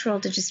natural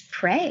to just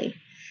pray,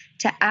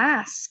 to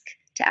ask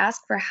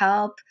for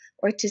help,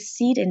 or to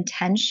seed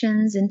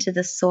intentions into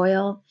the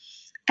soil.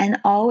 And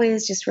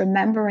always just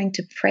remembering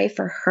to pray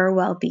for her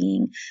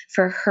well-being,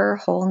 for her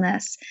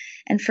wholeness,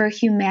 and for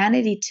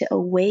humanity to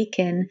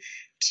awaken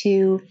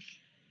to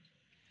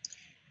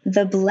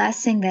the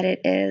blessing that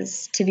it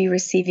is to be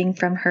receiving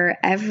from her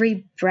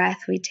every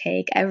breath we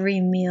take, every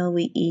meal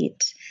we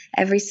eat,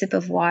 every sip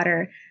of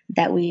water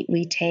that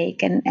we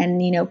take, and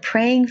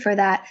praying for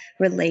that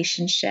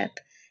relationship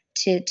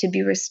to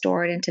be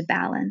restored into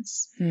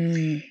balance.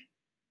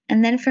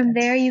 And then from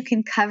there, you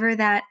can cover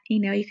that,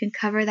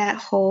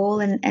 hole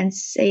and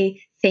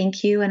say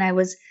thank you. And I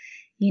was,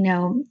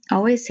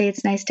 always say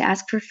it's nice to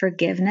ask for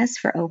forgiveness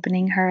for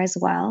opening her as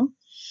well.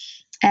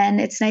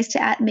 And it's nice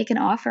to make an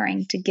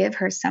offering to give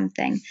her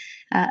something.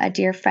 A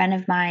dear friend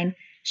of mine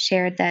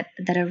shared that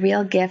a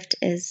real gift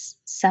is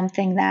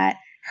something that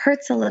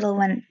hurts a little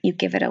when you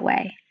give it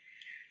away.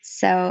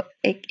 So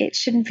it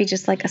shouldn't be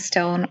just like a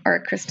stone or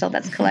a crystal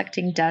that's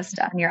collecting dust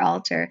on your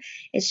altar.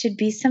 It should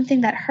be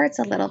something that hurts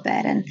a little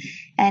bit,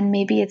 and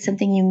maybe it's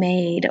something you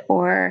made,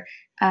 or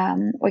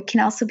it can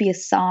also be a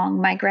song.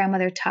 My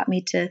grandmother taught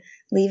me to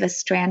leave a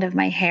strand of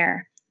my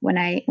hair when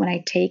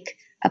I take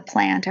a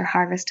plant or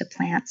harvest a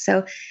plant.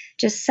 So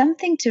just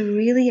something to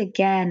really,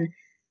 again,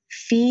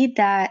 feed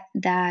that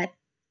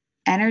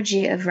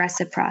energy of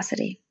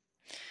reciprocity.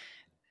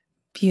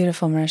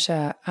 Beautiful,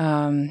 Marysia.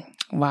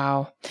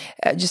 Wow.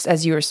 Just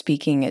as you were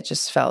speaking, it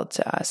just felt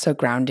so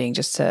grounding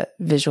just to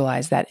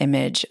visualize that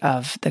image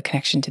of the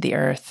connection to the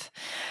earth.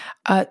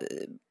 Uh,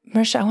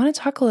 Marysia, I want to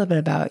talk a little bit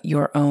about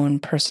your own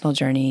personal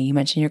journey. You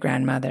mentioned your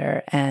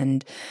grandmother,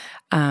 and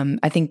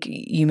I think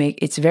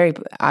it's very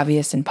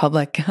obvious in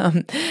public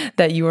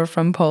that you are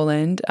from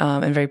Poland,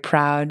 and very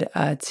proud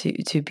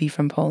to be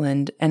from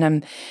Poland.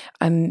 And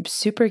I'm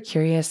super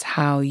curious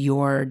how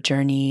your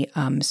journey,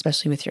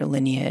 especially with your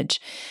lineage,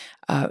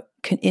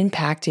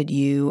 impacted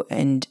you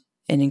and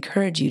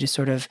encourage you to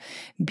sort of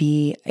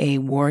be a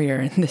warrior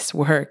in this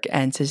work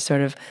and to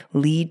sort of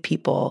lead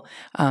people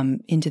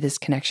into this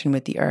connection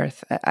with the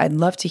earth. I'd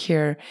love to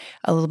hear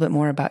a little bit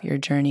more about your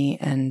journey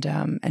and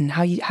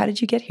how did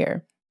you get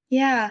here?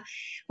 Yeah.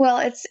 Well,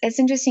 it's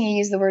interesting you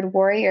use the word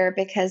warrior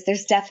because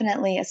there's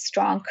definitely a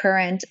strong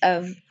current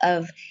of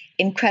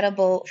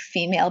incredible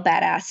female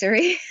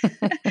badassery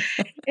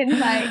in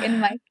my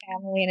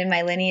family and in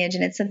my lineage,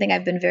 and it's something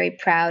I've been very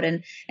proud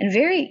and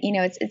very,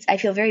 it's I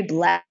feel very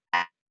blessed,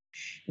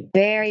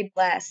 very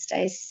blessed.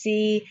 I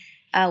see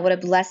what a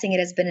blessing it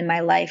has been in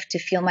my life to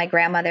feel my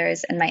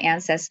grandmothers and my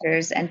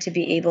ancestors and to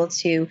be able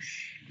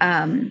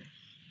um,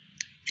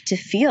 to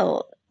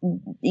feel,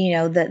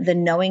 the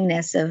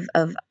knowingness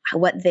of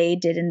what they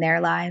did in their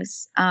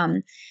lives.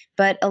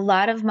 But a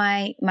lot of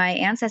my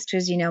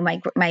ancestors,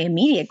 my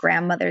immediate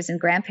grandmothers and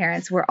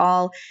grandparents were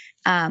all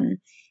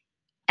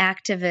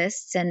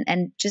activists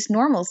and just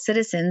normal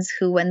citizens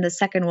who, when the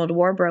Second World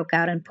War broke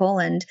out in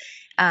Poland,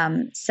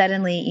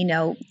 suddenly,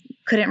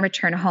 couldn't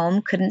return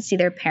home, couldn't see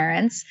their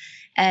parents.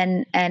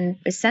 And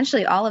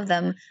essentially all of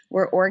them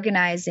were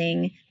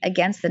organizing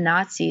against the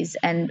Nazis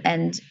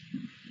and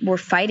were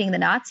fighting the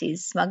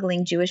Nazis,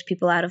 smuggling Jewish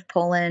people out of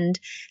Poland,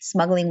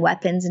 smuggling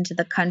weapons into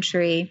the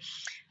country,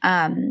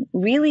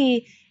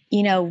 really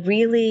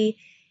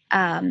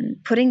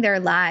putting their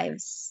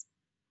lives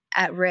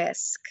at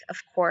risk,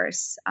 of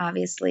course,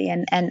 obviously,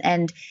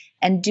 and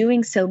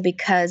doing so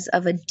because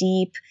of a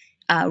deep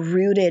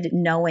rooted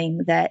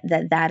knowing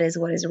that is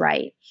what is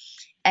right.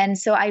 And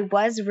so I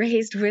was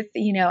raised with,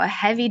 a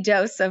heavy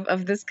dose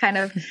of this kind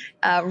of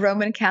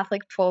Roman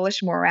Catholic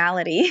Polish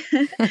morality,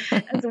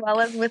 as well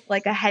as with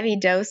like a heavy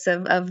dose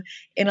of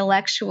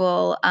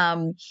intellectual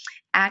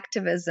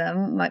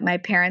activism. My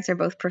parents are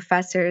both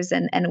professors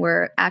and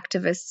were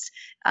activists,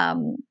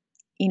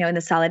 in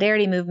the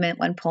Solidarity movement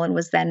when Poland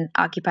was then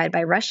occupied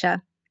by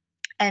Russia.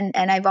 And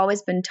I've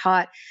always been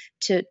taught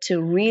to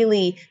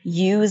really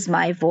use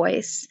my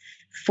voice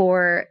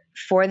for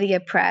the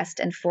oppressed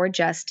and for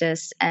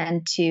justice,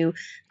 and to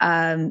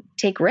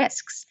take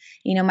risks.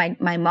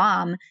 My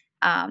mom,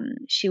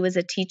 she was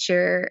a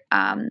teacher,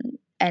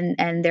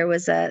 and there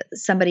was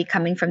somebody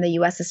coming from the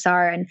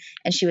USSR,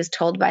 and she was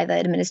told by the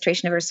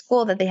administration of her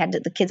school that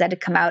the kids had to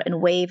come out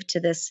and wave to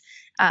this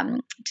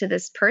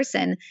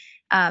person.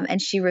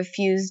 And she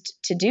refused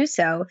to do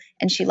so,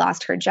 and she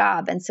lost her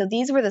job. And so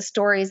these were the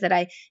stories that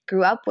I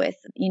grew up with,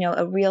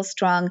 a real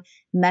strong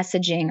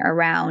messaging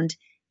around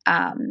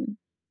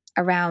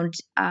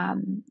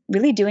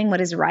really doing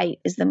what is right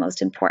is the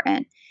most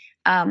important.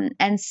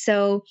 And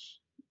so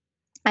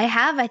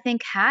I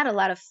think, had a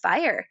lot of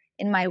fire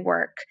in my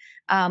work,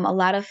 a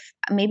lot of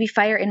maybe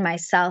fire in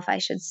myself, I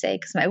should say,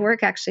 because my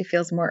work actually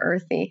feels more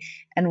earthy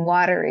and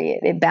watery.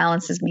 It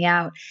balances me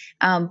out.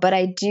 But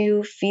I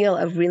do feel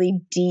a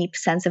really deep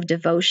sense of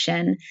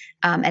devotion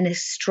and a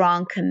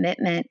strong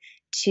commitment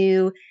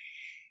to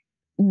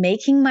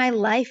making my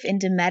life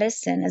into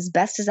medicine as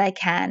best as I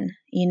can,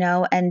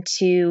 and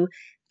to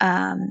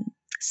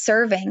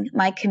serving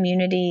my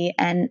community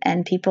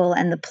and people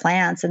and the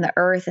plants and the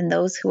earth and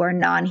those who are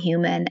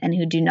non-human and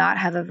who do not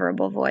have a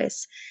verbal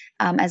voice,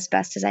 as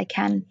best as I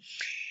can.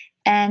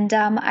 And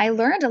I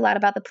learned a lot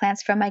about the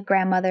plants from my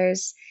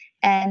grandmothers.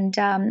 And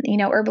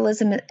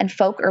herbalism and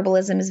folk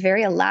herbalism is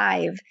very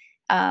alive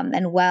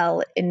and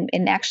well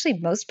in actually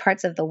most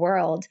parts of the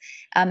world.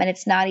 And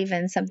it's not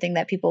even something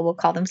that people will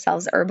call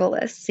themselves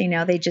herbalists.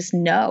 They just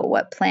know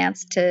what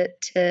plants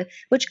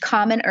which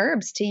common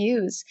herbs to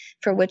use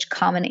for which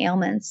common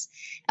ailments.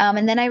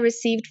 And then I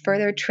received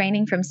further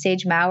training from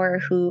Sage Maurer,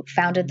 who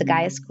founded the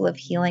Gaia School of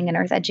Healing and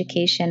Earth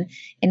Education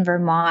in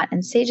Vermont.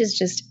 And Sage is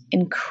just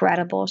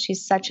incredible.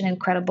 She's such an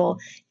incredible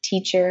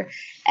teacher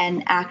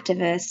and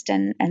activist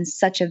and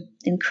such an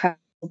incredible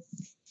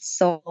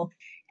soul.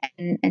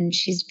 And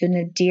she's been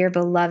a dear,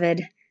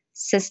 beloved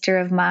sister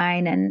of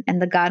mine and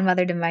the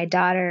godmother to my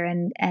daughter.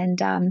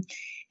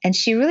 And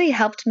she really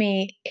helped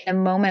me in a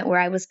moment where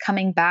I was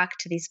coming back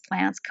to these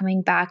plants,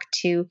 coming back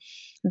to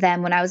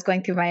them when I was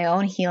going through my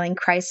own healing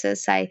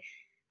crisis. I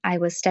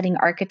was studying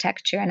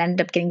architecture and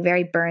ended up getting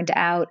very burned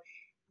out,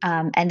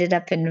 ended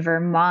up in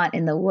Vermont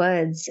in the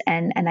woods,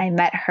 and I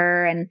met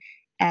her, and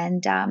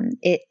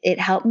it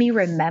helped me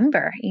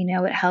remember,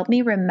 it helped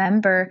me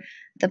remember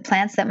the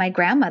plants that my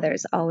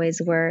grandmothers always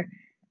were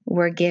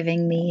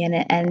giving me.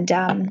 And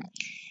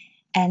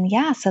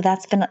yeah, so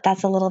that's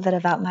a little bit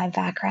about my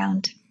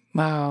background.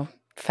 Wow.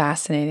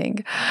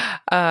 Fascinating.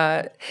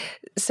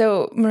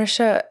 So,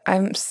 Marysia,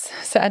 I'm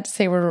sad to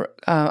say we're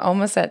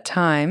almost at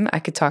time. I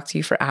could talk to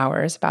you for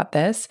hours about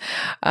this.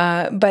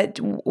 But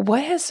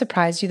what has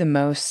surprised you the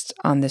most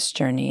on this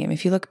journey? I mean,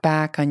 if you look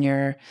back on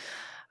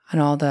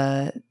all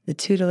the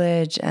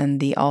tutelage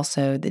and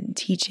also the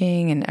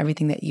teaching and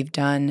everything that you've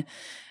done,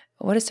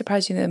 what has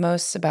surprised you the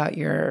most about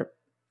your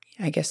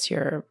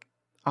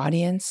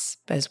audience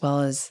as well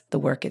as the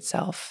work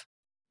itself?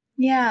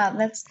 Yeah,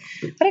 what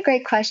a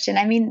great question.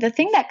 I mean, the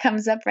thing that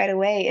comes up right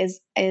away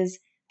is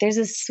there's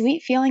a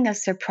sweet feeling of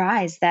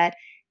surprise that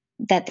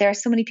there are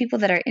so many people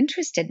that are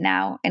interested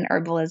now in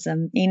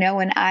herbalism.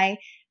 When I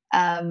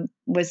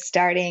was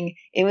starting,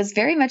 it was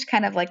very much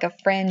kind of like a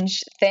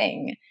fringe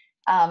thing.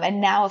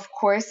 And now, of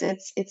course,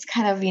 it's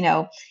kind of,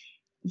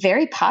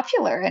 very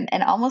popular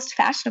and almost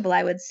fashionable,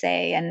 I would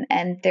say.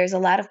 And there's a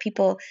lot of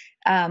people,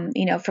 from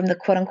the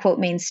quote unquote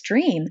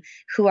mainstream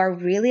who are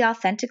really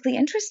authentically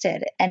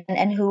interested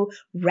and who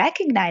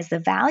recognize the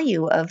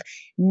value of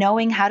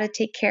knowing how to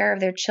take care of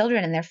their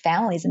children and their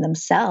families and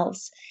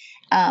themselves.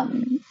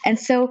 And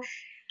so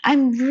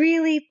I'm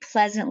really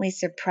pleasantly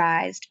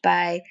surprised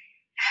by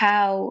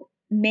how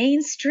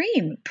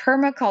mainstream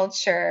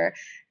permaculture,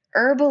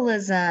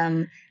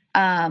 herbalism,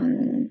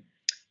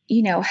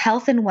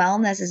 health and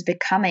wellness is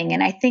becoming.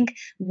 And I think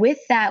with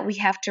that, we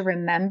have to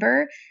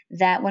remember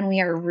that when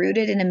we are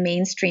rooted in a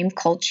mainstream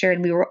culture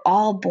and we were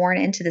all born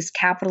into this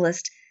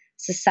capitalist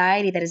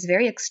society that is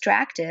very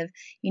extractive,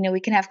 we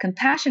can have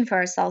compassion for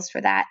ourselves for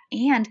that.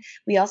 And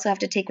we also have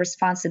to take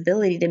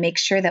responsibility to make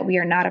sure that we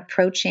are not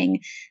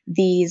approaching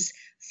these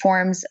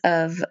forms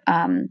of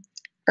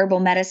herbal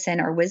medicine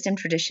or wisdom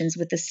traditions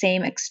with the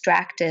same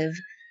extractive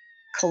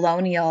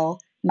colonial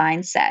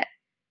mindset,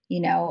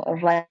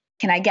 of like,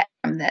 can I get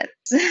from this?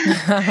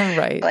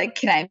 Right. Like,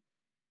 can I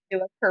do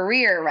a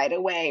career right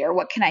away, or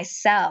what can I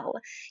sell?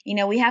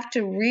 We have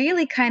to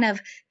really kind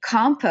of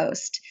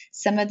compost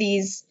some of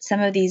these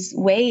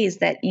ways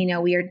that,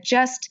 we are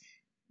just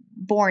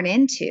born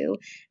into.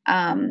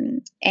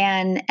 And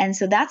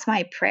so that's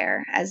my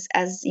prayer as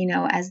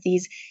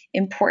these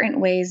important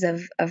ways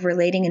of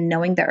relating and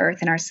knowing the earth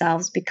and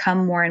ourselves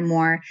become more and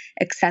more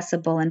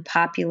accessible and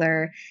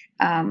popular.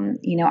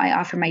 I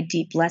offer my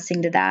deep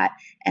blessing to that.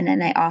 And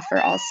then I offer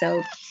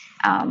also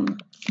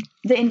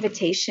the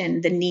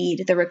invitation, the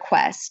need, the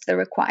request, the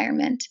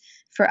requirement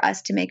for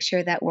us to make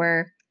sure that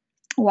we're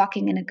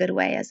walking in a good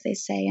way, as they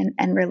say,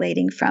 and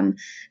relating from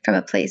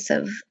a place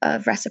of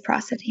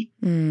reciprocity.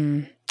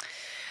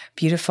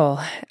 Beautiful.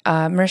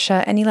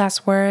 Marysia, any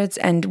last words?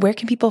 And where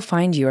can people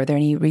find you? Are there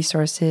any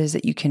resources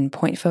that you can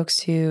point folks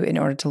to in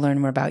order to learn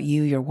more about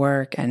you, your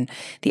work, and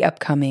the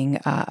upcoming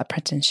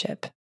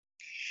apprenticeship?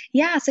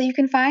 Yeah, so you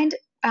can find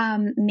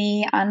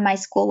me on my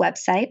school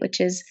website,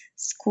 which is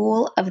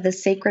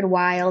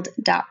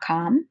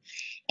schoolofthesacredwild.com.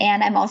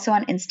 And I'm also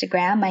on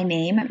Instagram, my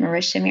name,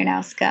 Marysia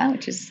Miernowska,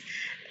 which is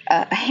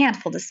a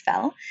handful to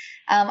spell.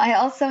 I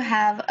also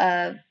have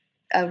a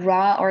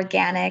raw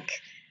organic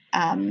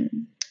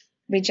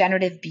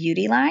regenerative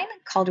beauty line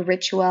called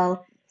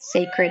Ritual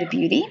Sacred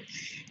Beauty.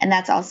 And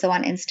that's also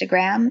on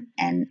Instagram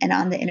and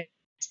on the internet.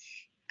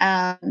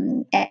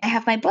 And I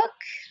have my book,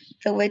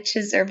 The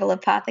Witch's Herbal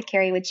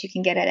Apothecary, which you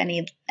can get at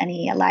any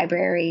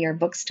library or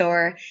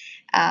bookstore,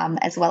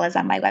 as well as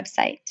on my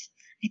website.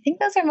 I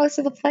think those are most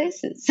of the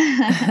places.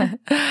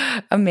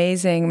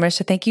 Amazing.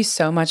 Marysia, thank you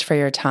so much for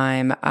your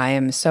time. I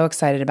am so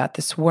excited about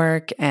this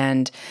work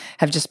and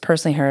have just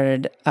personally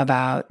heard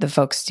about the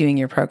folks doing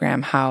your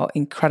program, how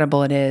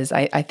incredible it is.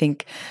 I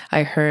think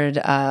I heard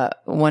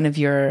one of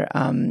your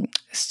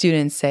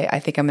students say, I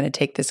think I'm going to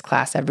take this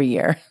class every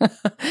year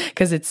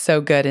because it's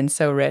so good and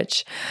so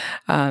rich.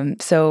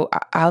 So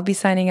I'll be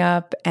signing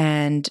up,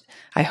 and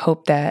I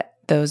hope that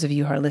those of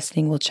you who are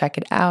listening will check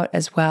it out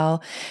as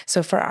well.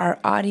 So for our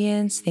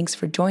audience, thanks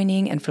for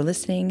joining and for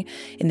listening.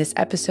 In this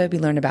episode, we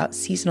learned about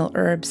seasonal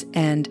herbs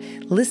and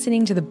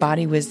listening to the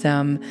body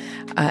wisdom.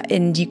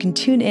 And you can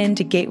tune in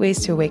to Gateways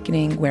to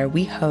Awakening, where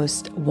we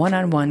host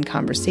one-on-one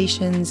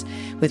conversations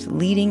with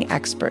leading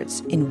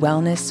experts in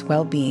wellness,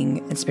 well-being,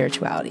 and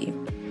spirituality.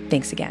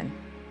 Thanks again.